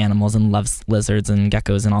 loves animals and loves lizards and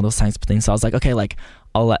geckos and all those types of things. So I was like, okay, like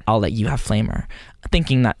I'll let you have Flamer,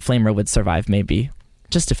 thinking that Flamer would survive maybe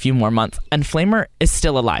just a few more months. And Flamer is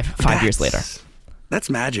still alive 5 years later. That's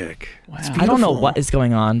magic. Wow. It's I don't know beautiful. what is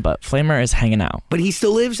going on, but Flamer is hanging out. But he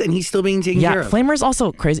still lives and he's still being taken care Yeah, of. Flamer's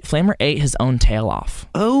also crazy. Flamer ate his own tail off.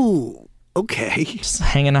 Oh, okay. Just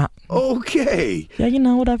hanging out. Okay. Yeah,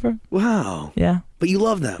 whatever. Wow. Yeah. But you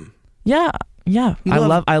love them. Yeah. You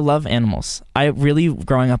I love animals. I really,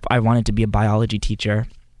 growing up, I wanted to be a biology teacher.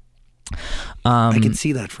 I can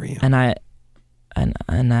see that for you. And I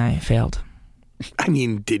failed. I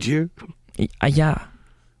mean, did you? Yeah.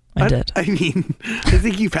 I did. I mean, I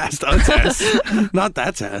think you passed a test. Not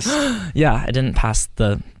that test. Yeah, I didn't pass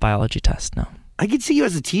the biology test, no. I could see you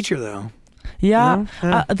as a teacher, though. Yeah.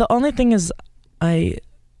 Yeah. The only thing is I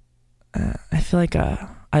feel like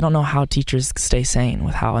I don't know how teachers stay sane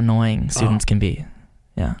with how annoying students can be.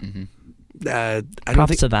 Yeah. Mm-hmm. I don't Props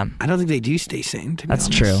think, to them. I don't think they do stay sane, to be That's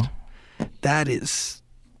honest. true. That's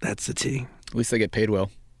the tea. At least they get paid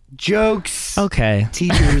well. Jokes. Okay.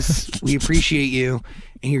 Teachers, we appreciate you,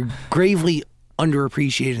 and you're gravely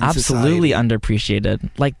underappreciated in Absolutely society. underappreciated.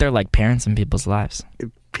 Like they're like parents in people's lives.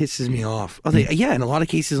 It pisses me off. Oh, yeah, in a lot of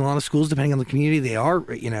cases, in a lot of schools, depending on the community, they are,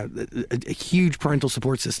 a huge parental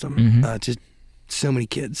support system to so many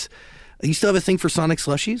kids. You still have a thing for Sonic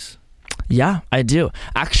slushies? Yeah, I do.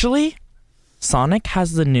 Actually, Sonic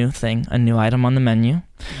has the new thing, a new item on the menu.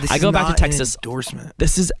 This I is go back to not an Texas. endorsement.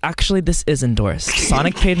 This is endorsed.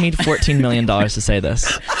 Sonic paid me $14 million to say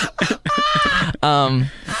this.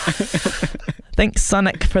 Thanks,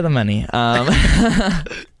 Sonic, for the money.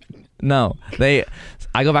 No,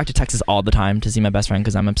 I go back to Texas all the time to see my best friend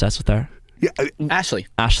because I'm obsessed with her. Yeah, Ashley.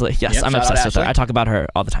 Ashley, yes, Yep, I'm shout out obsessed with her. Ashley. I talk about her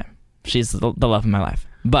all the time. She's the love of my life.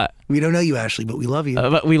 But we don't know you, Ashley, but we love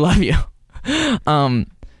you. we love you.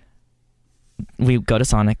 We go to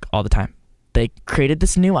Sonic all the time. They created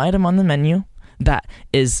this new item on the menu that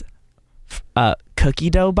is cookie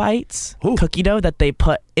dough bites. Ooh. Cookie dough that they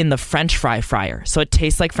put in the French fry fryer, so it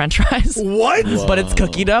tastes like French fries. What? But it's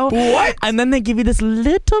cookie dough. What? And then they give you this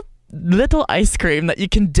little ice cream that you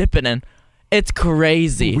can dip it in. It's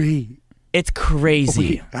crazy. Wait, It's crazy.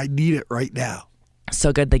 wait, I need it right now.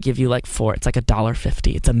 So good. They give you like 4. It's like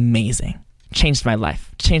 $1.50. It's amazing. Changed my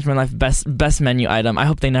life. Best menu item. I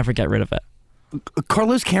hope they never get rid of it.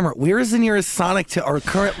 Carlos Camera, where is the nearest Sonic to our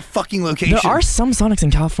current fucking location? There are some Sonics in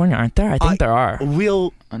California, aren't there? I think there are.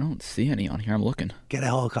 We'll I don't see any on here. I'm looking. get a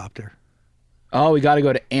helicopter. Oh, we got to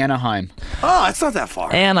go to Anaheim. Oh, it's not that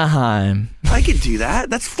far. Anaheim. I could do that.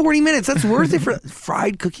 That's 40 minutes. That's worth it for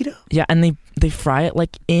fried cookie dough. Yeah, and they fry it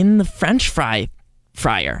like in the French fry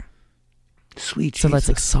fryer. Sweet So that's Jesus.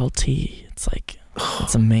 like salty. It's like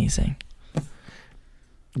it's amazing.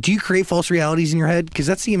 Do you create false realities in your head? Because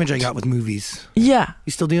that's the image I got with movies. Yeah.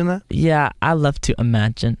 You still doing that? Yeah, I love to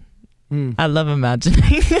imagine. Hmm. I love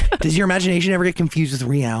imagining. Does your imagination ever get confused with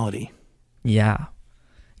reality? Yeah.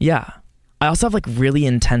 Yeah. I also have like really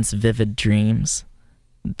intense, vivid dreams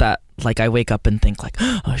that like I wake up and think like,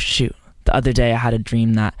 oh shoot. The other day I had a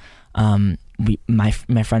dream that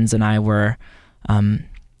my friends and I were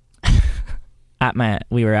at my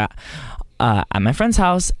friend's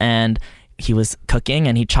house, and he was cooking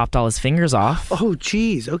and he chopped all his fingers off. Oh,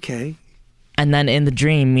 geez. Okay. And then in the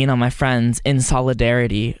dream, me and all my friends in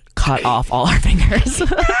solidarity cut off all our fingers.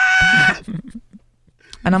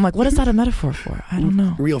 And I'm like, what is that a metaphor for? I don't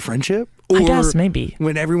know. Real friendship? I guess maybe.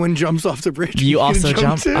 When everyone jumps off the bridge. You gonna also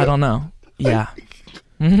jump? too? I don't know. Yeah.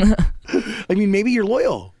 I mean, maybe you're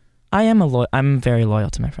loyal. I am I'm very loyal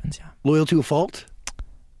to my friends, yeah. Loyal to a fault?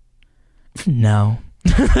 No.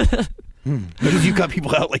 Because you cut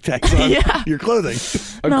people out like that 'cause on Yeah. your clothing.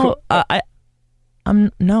 No,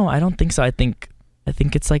 no, I don't think so. I think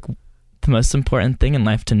it's like the most important thing in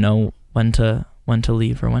life to know when to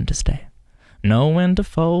leave or when to stay. Know when to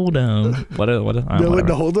fold them. Know when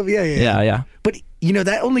to hold them? Yeah. Yeah. But,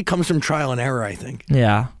 that only comes from trial and error, I think.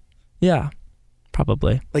 Yeah. Yeah.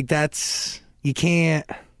 Probably. Like, you can't,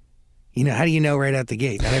 how do you know right out the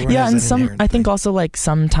gate? Not everyone Yeah, has and that inherent I think thing. also like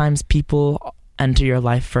sometimes people enter your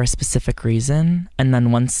life for a specific reason, and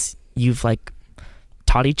then once you've like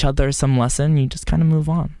taught each other some lesson, you just kind of move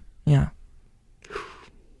on. Yeah.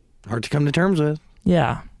 Hard to come to terms with.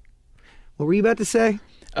 Yeah. What were you about to say?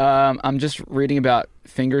 I'm just reading about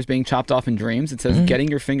fingers being chopped off in dreams. It says getting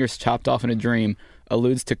your fingers chopped off in a dream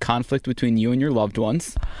alludes to conflict between you and your loved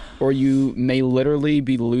ones, or you may literally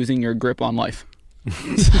be losing your grip on life.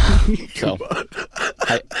 So,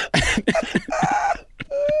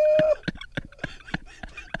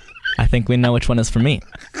 I think we know which one is for me.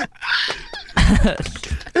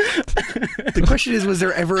 The question is, was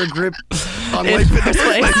there ever a grip on In life in the first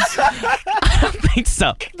first place. place? I don't think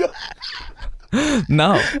so.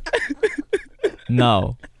 No.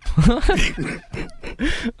 No.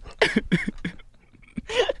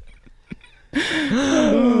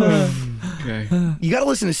 okay. You got to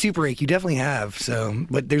listen to Super 8. You definitely have. So,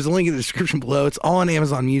 but there's a link in the description below. It's all on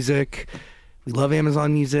Amazon Music. We love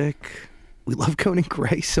Amazon Music. We love Conan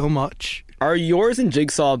Gray so much. Are yours and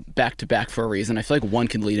Jigsaw back to back for a reason? I feel like one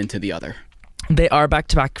can lead into the other. They are back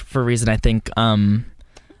to back for a reason. I think I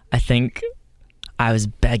was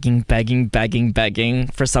begging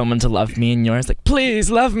for someone to love me, and yours like, please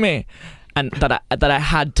love me, and that I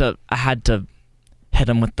had to hit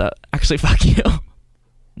him with the actually fuck you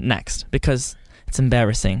next because it's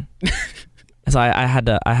embarrassing. So I had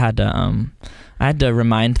to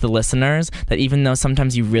remind the listeners that even though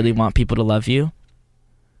sometimes you really want people to love you,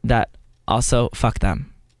 that also fuck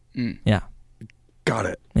them. Yeah. Got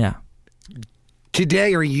it. Yeah.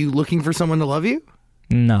 Today, are you looking for someone to love you?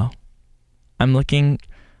 No. I'm looking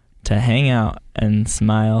to hang out and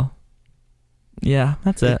smile. Yeah,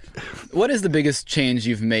 that's it. What is the biggest change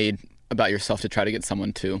you've made about yourself to try to get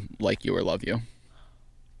someone to like you or love you?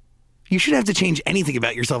 You shouldn't have to change anything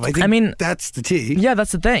about yourself. I think that's the T. Yeah,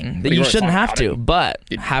 that's the thing. That But you you wrote a shouldn't song have about to. it. But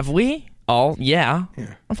have we? All yeah.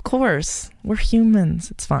 Of course. We're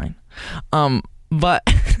humans. It's fine. But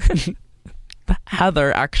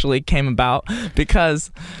Heather actually came about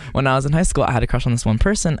because when I was in high school, I had a crush on this one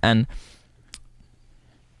person, and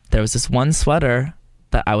there was this one sweater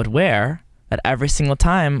that I would wear that every single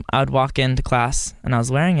time I would walk into class and I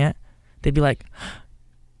was wearing it, they'd be like,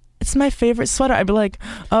 it's my favorite sweater. I'd be like,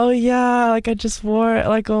 oh yeah, like I just wore it,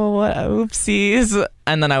 like, oh what, oopsies.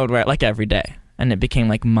 And then I would wear it like every day, and it became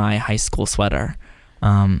like my high school sweater.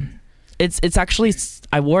 It's actually,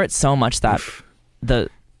 I wore it so much that the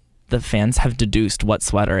fans have deduced what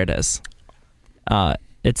sweater it is. Yeah.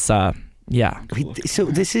 Wait, so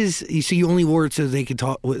this is, so you only wore it so they could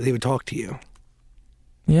talk, they would talk to you.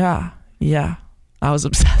 Yeah. I was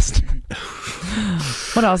obsessed.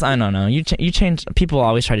 What else? I don't know. You change. People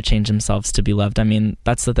always try to change themselves to be loved. I mean,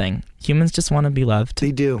 that's the thing. Humans just want to be loved.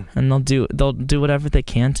 They do, and they'll do whatever they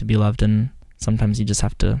can to be loved. And sometimes you just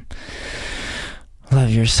have to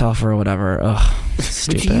love yourself or whatever. Ugh,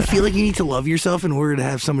 stupid. But do you feel like you need to love yourself in order to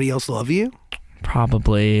have somebody else love you?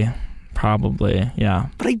 Probably, yeah.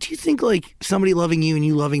 But I do think like somebody loving you and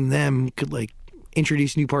you loving them could like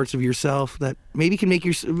introduce new parts of yourself that maybe can make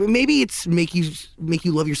you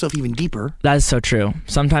love yourself even deeper. That is so true.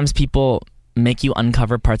 Sometimes people make you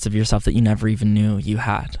uncover parts of yourself that you never even knew you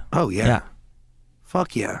had. Oh yeah.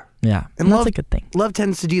 Fuck yeah. Yeah. And that's love, a good thing. Love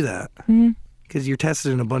tends to do that because you're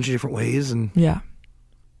tested in a bunch of different ways, and yeah,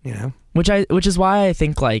 you know, which is why I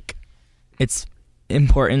think like it's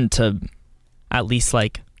important to at least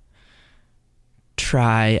like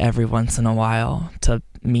try every once in a while to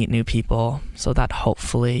meet new people so that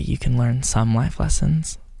hopefully you can learn some life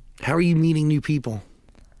lessons. How are you meeting new people?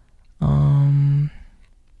 I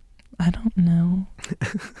don't know.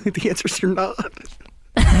 The answer is you're not.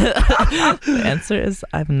 The answer is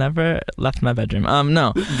I've never left my bedroom.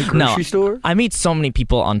 No. The grocery store? I meet so many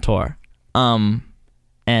people on tour.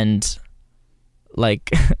 And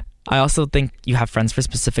like I also think you have friends for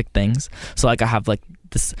specific things. So like I have like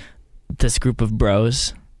this group of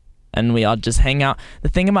bros, and we all just hang out. The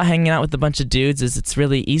thing about hanging out with a bunch of dudes is it's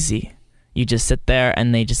really easy. You just sit there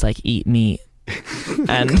and they just like eat meat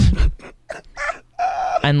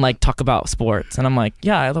and like talk about sports, and I'm like,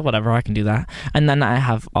 yeah, whatever, I can do that. And then I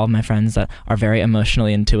have all my friends that are very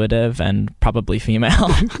emotionally intuitive and probably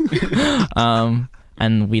female,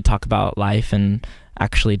 and we talk about life and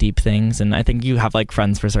actually deep things. And I think you have like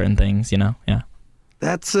friends for certain things, you know? Yeah.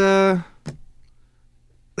 That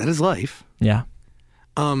is life. Yeah.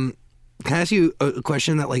 Can I ask you a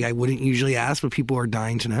question that like I wouldn't usually ask, but people are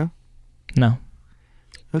dying to know? No.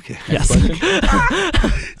 Okay. Yes.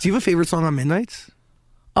 Do you have a favorite song on Midnights?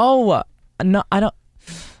 Oh, no, I don't.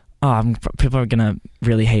 Oh, people are gonna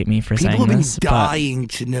really hate me for saying this. People have been dying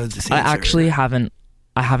to know this answer. I actually haven't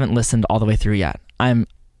listened all the way through yet.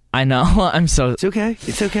 I know. I'm so. It's okay.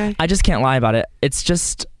 It's okay. I just can't lie about it. It's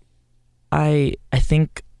just, I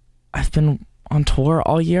think I've been on tour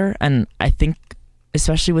all year, and I think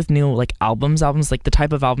especially with new like albums like the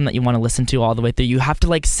type of album that you want to listen to all the way through, you have to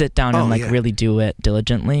like sit down and like really do it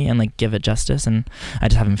diligently and like give it justice, and I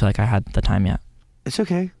just haven't feel like I had the time yet. It's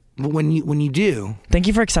okay. But when you do, thank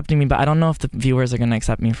you for accepting me, but I don't know if the viewers are going to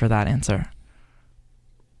accept me for that answer.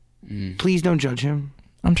 Please don't judge him.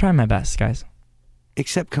 I'm trying my best, guys.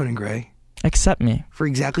 Accept Conan Gray. Accept me. For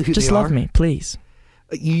exactly who just they are. Just love me, please.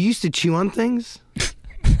 You used to chew on things?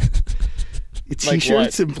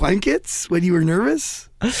 T-shirts and blankets when you were nervous?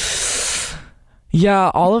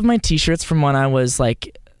 Yeah, all of my T-shirts from when I was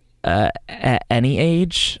like at any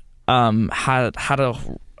age had a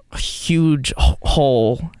huge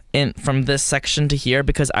hole in from this section to here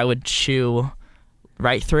because I would chew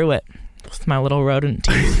right through it with my little rodent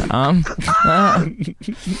teeth.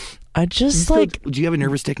 I just like. Do you have a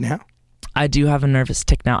nervous tick now? I do have a nervous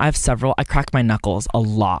tick now. I have several. I crack my knuckles a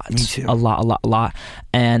lot. Me too. A lot.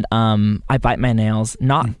 And I bite my nails.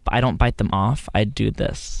 I don't bite them off. I do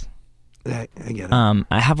this. I get it.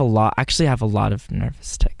 I have a lot. Actually, I have a lot of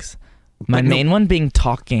nervous ticks. My main one being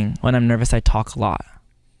talking. When I'm nervous, I talk a lot.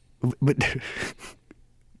 But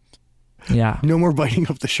yeah. No more biting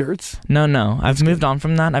off the shirts? No. I've moved on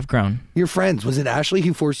from that. I've grown. Your friends, was it Ashley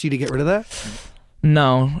who forced you to get rid of that?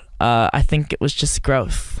 No. I think it was just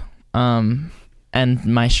growth. And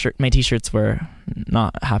my T-shirts were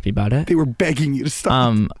not happy about it. They were begging you to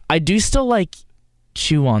stop. I do still like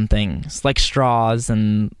chew on things like straws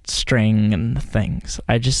and string and things.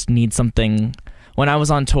 I just need something. When I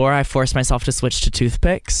was on tour, I forced myself to switch to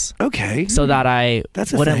toothpicks. Okay. So that I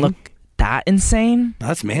wouldn't look that insane.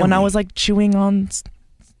 That's manly. When I was like chewing on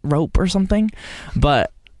rope or something,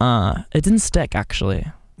 but it didn't stick actually.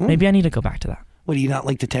 Maybe I need to go back to that. What, do you not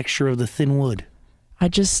like the texture of the thin wood? I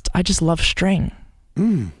just love string.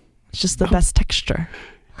 It's just the best texture.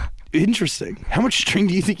 Interesting. How much string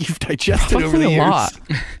do you think you've digested over the Probably years? a lot.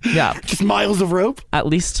 Yeah, Just miles of rope? at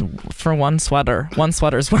least for one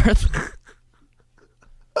sweater's worth.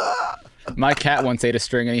 My cat once ate a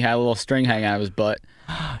string and he had a little string hanging out of his butt.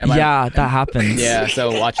 Yeah, that happens. Yeah,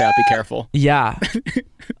 so watch out, be careful. Yeah.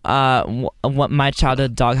 What my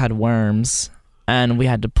childhood dog had worms, and we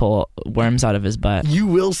had to pull worms out of his butt. You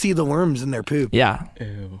will see the worms in their poop. Yeah,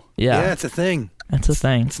 Ew. Yeah, yeah, it's a thing. it's a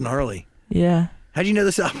thing. It's gnarly. Yeah. How'd you know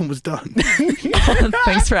this album was done?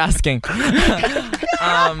 Thanks for asking.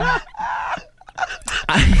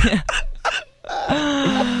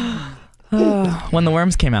 When the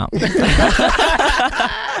worms came out. You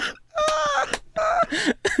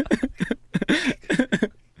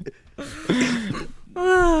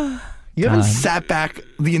haven't God. sat back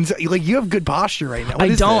the inside. Like, you have good posture right now. What I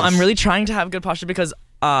is don't. this? I'm really trying to have good posture because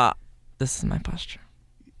this is my posture.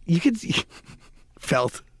 You could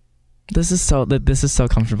felt. This is so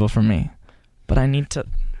comfortable for me, but I need to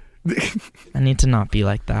not be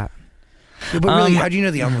like that. But really, how'd you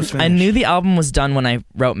know the album was finished? I knew the album was done when I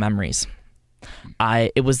wrote Memories.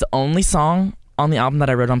 It was the only song on the album that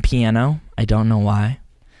I wrote on piano. I don't know why.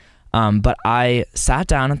 But I sat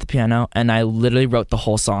down at the piano and I literally wrote the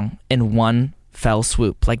whole song in one fell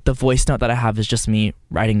swoop. Like, the voice note that I have is just me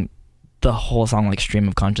writing the whole song, like stream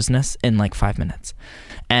of consciousness, in like 5 minutes.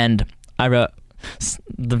 And I wrote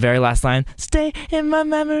the very last line, "Stay in my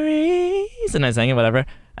memories," and I sang it, whatever.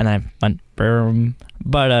 And I went, boom,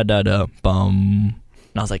 ba-da-da-da, bum.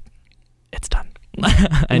 And I was like, it's done.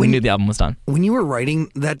 I knew the album was done. When you were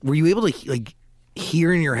writing that, were you able to like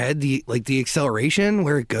hear in your head the acceleration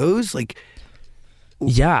where it goes? Like,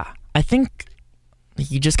 Yeah, I think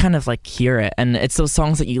you just kind of like hear it, and it's those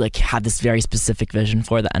songs that you like had this very specific vision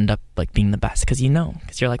for that end up like being the best because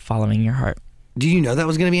you're like following your heart. did you know that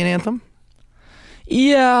was going to be an anthem?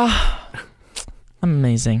 Yeah,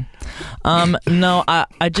 amazing. No,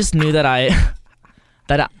 I just knew that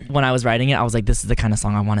when I was writing it, I was like, this is the kind of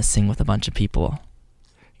song I want to sing with a bunch of people.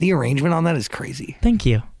 The arrangement on that is crazy. Thank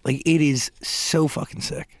you. Like, it is so fucking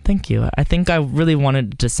sick. Thank you. I think I really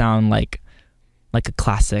wanted it to sound like a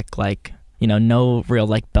classic, like, no real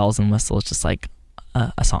like bells and whistles, just like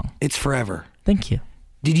a song. It's forever. Thank you.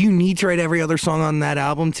 Did you need to write every other song on that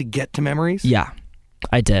album to get to Memories? Yeah,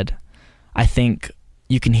 I did. I think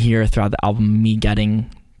you can hear throughout the album me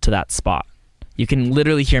getting to that spot. You can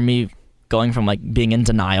literally hear me going from like being in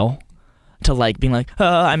denial to like being like, oh,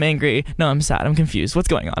 I'm angry. No, I'm sad. I'm confused. What's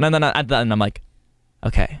going on? And then at the end, I'm like,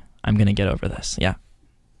 okay, I'm going to get over this. Yeah.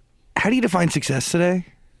 How do you define success today?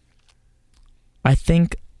 I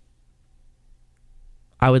think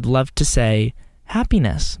I would love to say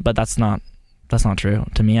happiness, but that's not true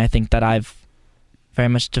to me. I think that I've very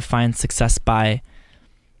much defined success by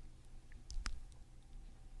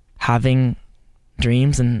having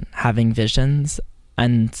dreams and having visions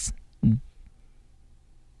and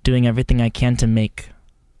doing everything I can to make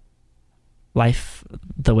life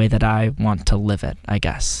the way that I want to live it, I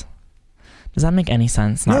guess. Does that make any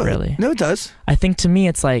sense? Not really. No, it does. I think to me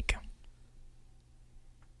it's like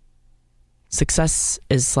success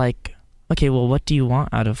is like, okay, well, what do you want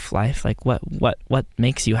out of life? Like what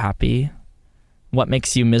makes you happy? What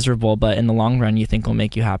makes you miserable but in the long run you think will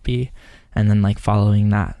make you happy? And then like following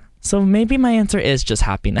that. So maybe my answer is just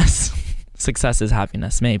happiness. Success is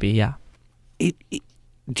happiness, maybe, yeah.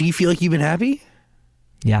 Do you feel like you've been happy?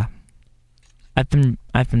 Yeah. I've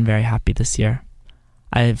been very happy this year.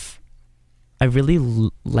 I really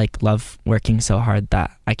love working so hard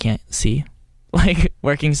that I can't see. Like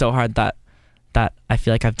working so hard that I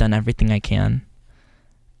feel like I've done everything I can.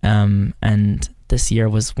 And this year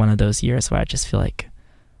was one of those years where I just feel like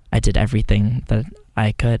I did everything that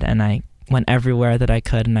I could, and I went everywhere that I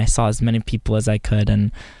could, and I saw as many people as I could,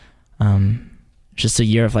 and just a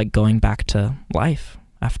year of like going back to life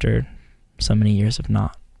after so many years of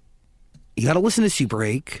not. You got to listen to Super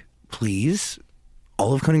Ache, please.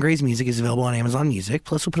 All of Conan Gray's music is available on Amazon Music.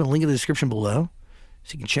 Plus, we'll put a link in the description below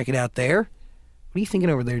so you can check it out there. What are you thinking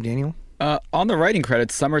over there, Daniel? On the writing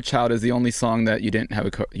credits, "Summer Child" is the only song that you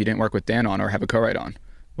didn't work with Dan on or have a co-write on.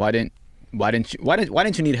 Why didn't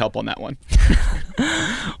you need help on that one?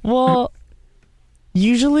 Well,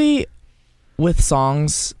 usually with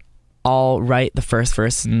songs, I'll write the first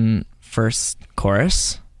verse and first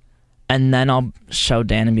chorus, and then I'll show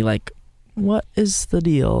Dan and be like, what is the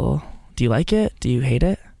deal? Do you like it? Do you hate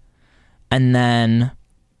it? And then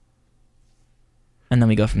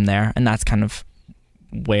we go from there, and that's kind of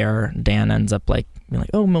where Dan ends up like being like,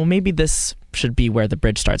 oh, well, maybe this should be where the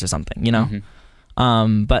bridge starts or something, you know?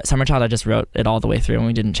 Mm-hmm. But Summer Child, I just wrote it all the way through, and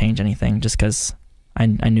we didn't change anything just because I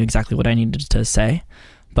knew exactly what I needed to say.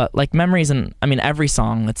 But like memories, and I mean every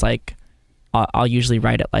song, it's like I'll usually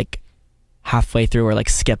write it like halfway through, or like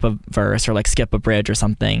skip a verse or like skip a bridge or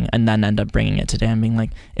something, and then end up bringing it to Dan, being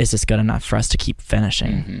like, is this good enough for us to keep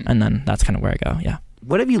finishing? And then that's kind of where I go. Yeah.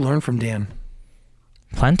 What have you learned from Dan?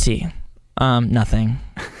 Plenty. Nothing.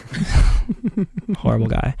 Horrible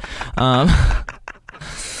guy.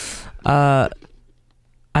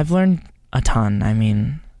 I've learned a ton. I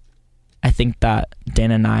mean, I think that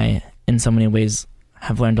Dan and I, in so many ways,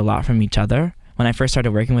 have learned a lot from each other. When I first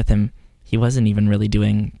started working with him, he wasn't even really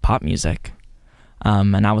doing pop music.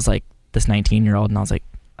 And I was like this 19-year-old, and I was like,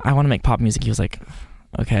 I want to make pop music. He was like,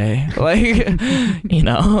 okay. Like, you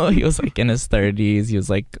know, he was like in his 30s. He was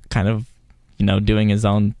like kind of, you know, doing his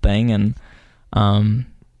own thing. And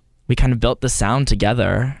we kind of built the sound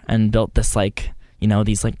together and built this like, you know,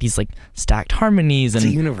 these stacked harmonies It's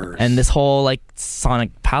and a universe. and this whole like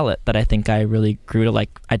sonic palette that I think I really grew to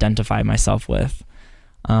like identify myself with.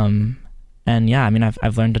 And yeah, I mean,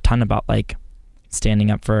 I've learned a ton about like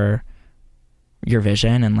standing up for your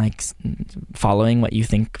vision and like following what you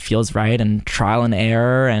think feels right, and trial and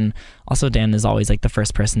error. And also Dan is always like the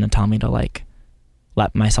first person to tell me to like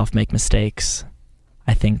let myself make mistakes.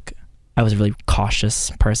 I think I was a really cautious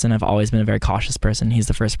person. I've always been a very cautious person. He's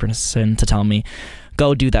the first person to tell me,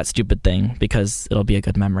 go do that stupid thing because it'll be a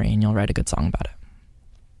good memory and you'll write a good song about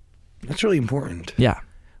it. That's really important. Yeah.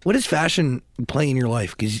 What does fashion play in your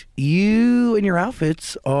life? Because you and your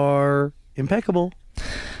outfits are impeccable.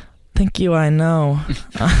 Thank you. I know.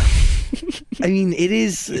 I mean, it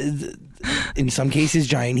is, in some cases,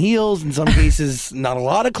 giant heels. In some cases, not a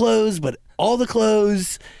lot of clothes, but all the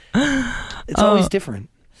clothes. It's always different.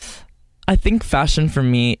 I think fashion for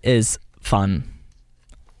me is fun.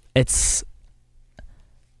 It's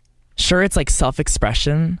like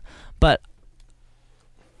self-expression, but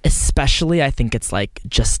especially I think it's like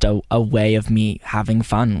just a way of me having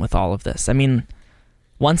fun with all of this. I mean,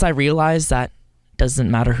 once I realized that doesn't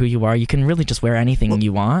matter who you are, you can really just wear anything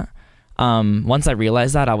you want. Once I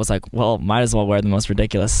realized that, I was like, well, might as well wear the most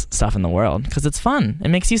ridiculous stuff in the world because it's fun. It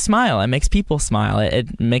makes you smile. It makes people smile.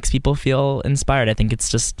 It makes people feel inspired. I think it's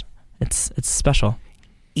just, it's special.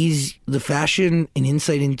 Is the fashion an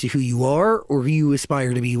insight into who you are or who you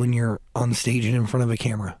aspire to be when you're on stage and in front of a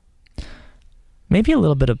camera? Maybe a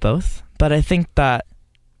little bit of both, but I think that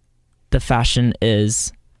the fashion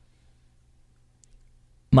is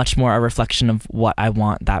much more a reflection of what I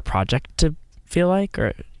want that project to feel like,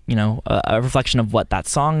 or, you know, a reflection of what that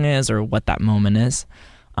song is or what that moment is.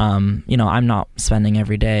 You know, I'm not spending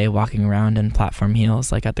every day walking around in platform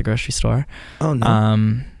heels like at the grocery store. Oh,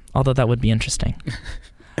 no. Although that would be interesting.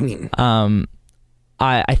 I mean,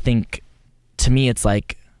 I think to me it's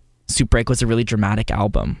like Soup Break was a really dramatic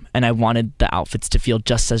album, and I wanted the outfits to feel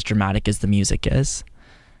just as dramatic as the music is.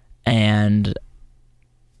 And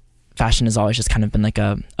fashion has always just kind of been like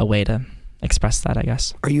a way to express that, I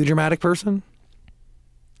guess. are you a dramatic person?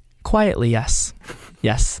 Quietly, yes.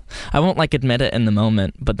 Yes. I won't like admit it in the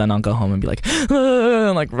moment, but then I'll go home and be like,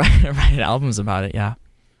 and like write albums about it. Yeah.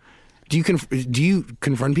 Do you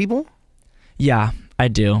confront people? Yeah, I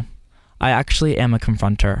do. I actually am a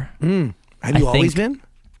confronter. Have you always been?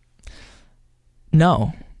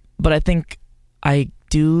 No, but I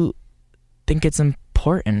do think it's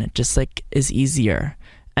important. It just like is easier.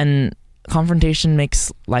 And confrontation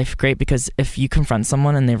makes life great because if you confront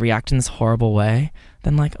someone and they react in this horrible way,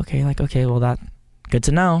 then okay, well, that good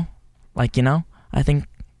to know. Like, you know, I think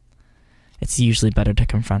it's usually better to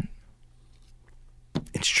confront.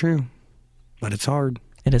 It's true, but it's hard.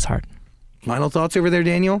 It is hard. Final thoughts over there,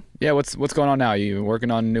 Daniel? Yeah, what's going on now? You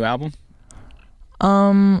working on a new album?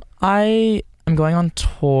 I am going on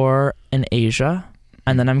tour in Asia,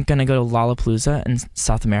 and then I'm gonna go to Lollapalooza in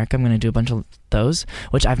South America. I'm gonna do a bunch of those,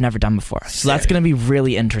 which I've never done before. So that's gonna be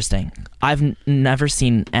really interesting. I've never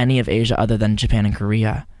seen any of Asia other than Japan and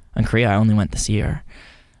Korea. And Korea, I only went this year,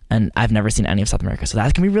 and I've never seen any of South America. So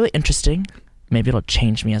that's gonna be really interesting. Maybe it'll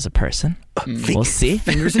change me as a person. We'll see.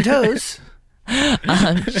 Fingers and toes.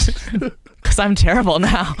 Because I'm terrible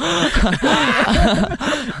now.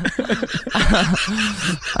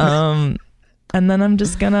 And then I'm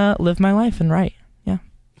just gonna live my life and write. Yeah.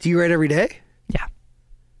 Do you write every day? Yeah.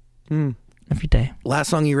 Every day. Last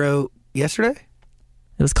song you wrote yesterday?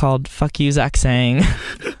 It was called "Fuck You, Zach Sang."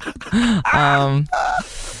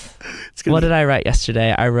 What did I write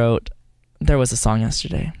yesterday? There was a song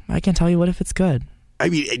yesterday. I can't tell you what if it's good. I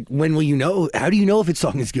mean, when will you know? How do you know if its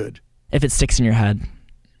song is good? If it sticks in your head.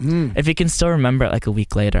 If you can still remember it like a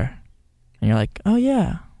week later. And you're like, oh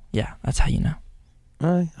yeah. Yeah, that's how you know.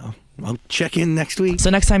 I'll check in next week. So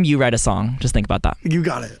next time you write a song, just think about that. You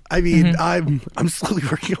got it. I mean, I'm slowly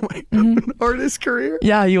working on my own artist career.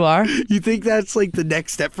 Yeah, you are. You think that's like the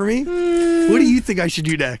next step for me? What do you think I should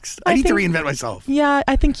do next? I need to reinvent myself. Yeah,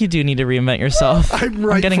 I think you do need to reinvent yourself. I'm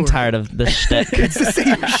right. I'm getting for tired of this shtick. It's the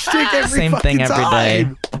same shtick every Same fucking thing every day.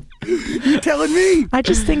 time. You're telling me. I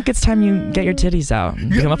just think it's time you get your titties out and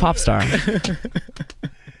become a pop star.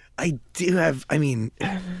 I do have. I mean,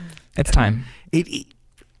 It's time. it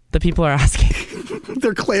The people are asking.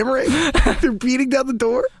 they're clamoring. They're beating down the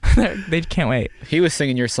door. They can't wait. He was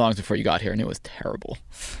singing your songs before you got here, and it was terrible.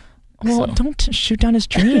 Well, So- don't shoot down his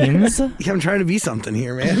dreams. Yeah, I'm trying to be something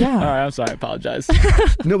here, man. All Yeah. right, I'm sorry. I apologize.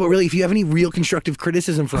 No, but really, if you have any real constructive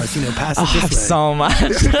criticism for us, pass it I have this way. so much.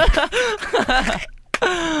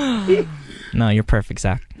 No, you're perfect,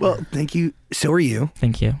 Zach. Well, thank you. So are you.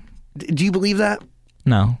 Thank you. Do you believe that?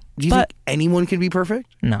 No. Do you But think anyone can be perfect?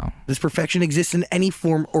 no. Does perfection exist in any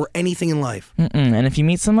form or anything in life? And if you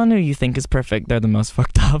meet someone who you think is perfect, they're the most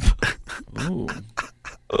fucked up. Ooh.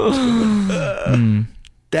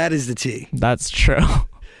 That is the T. That's true.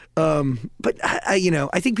 But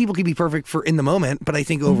I think people can be perfect for in the moment, but I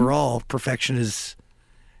think overall perfection is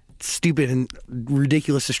stupid and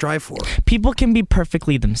ridiculous to strive for. People can be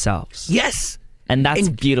perfectly themselves. Yes. And that's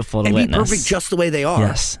beautiful to And witness. be perfect just the way they are.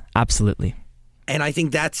 Yes, absolutely. And I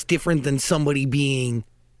think that's different than somebody being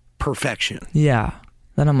perfection. Yeah.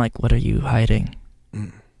 Then I'm like, what are you hiding?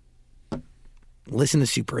 Listen to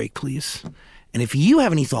Super 8, please. And if you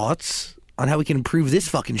have any thoughts on how we can improve this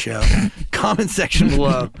fucking show, comment section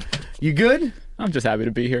below. You good? I'm just happy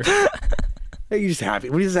to be here. Hey, you just happy?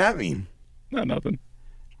 What does that mean? No, nothing.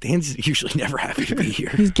 Dan's usually never happy to be here.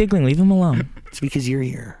 He's giggling. Leave him alone. It's because you're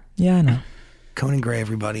here. Yeah, I know. Conan Gray,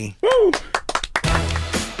 everybody. Woo!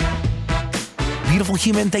 Beautiful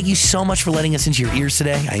human, thank you so much for letting us into your ears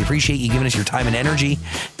today. I appreciate you giving us your time and energy.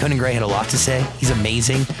 Conan Gray had a lot to say. He's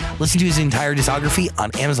amazing. Listen to his entire discography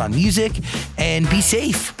on Amazon Music and be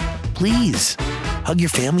safe. Please hug your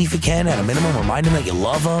family if you can. At a minimum, remind them that you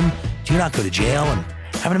love them. Do not go to jail and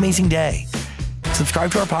have an amazing day.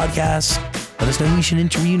 Subscribe to our podcast. Let us know who we should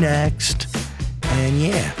interview next. And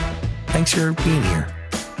yeah, thanks for being here.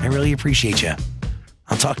 I really appreciate you.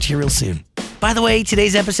 I'll talk to you real soon. By the way,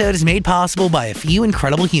 today's episode is made possible by a few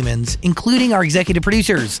incredible humans, including our executive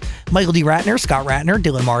producers, Michael D. Ratner, Scott Ratner,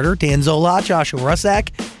 Dylan Martyr, Dan Zola, Joshua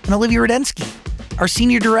Rusak, and Olivia Rudensky. Our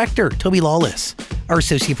senior director, Toby Lawless. Our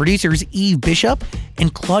associate producers, Eve Bishop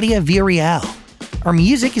and Claudia Villarreal. Our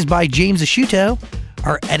music is by James Asciuto.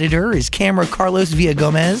 Our editor is Camera Carlos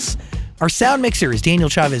Villagomez. Our sound mixer is Daniel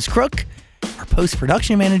Chavez Crook. Our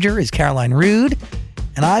post-production manager is Caroline Rude.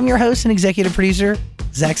 And I'm your host and executive producer,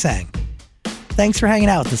 Zach Sang. Thanks for hanging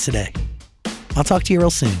out with us today. I'll talk to you real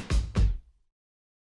soon.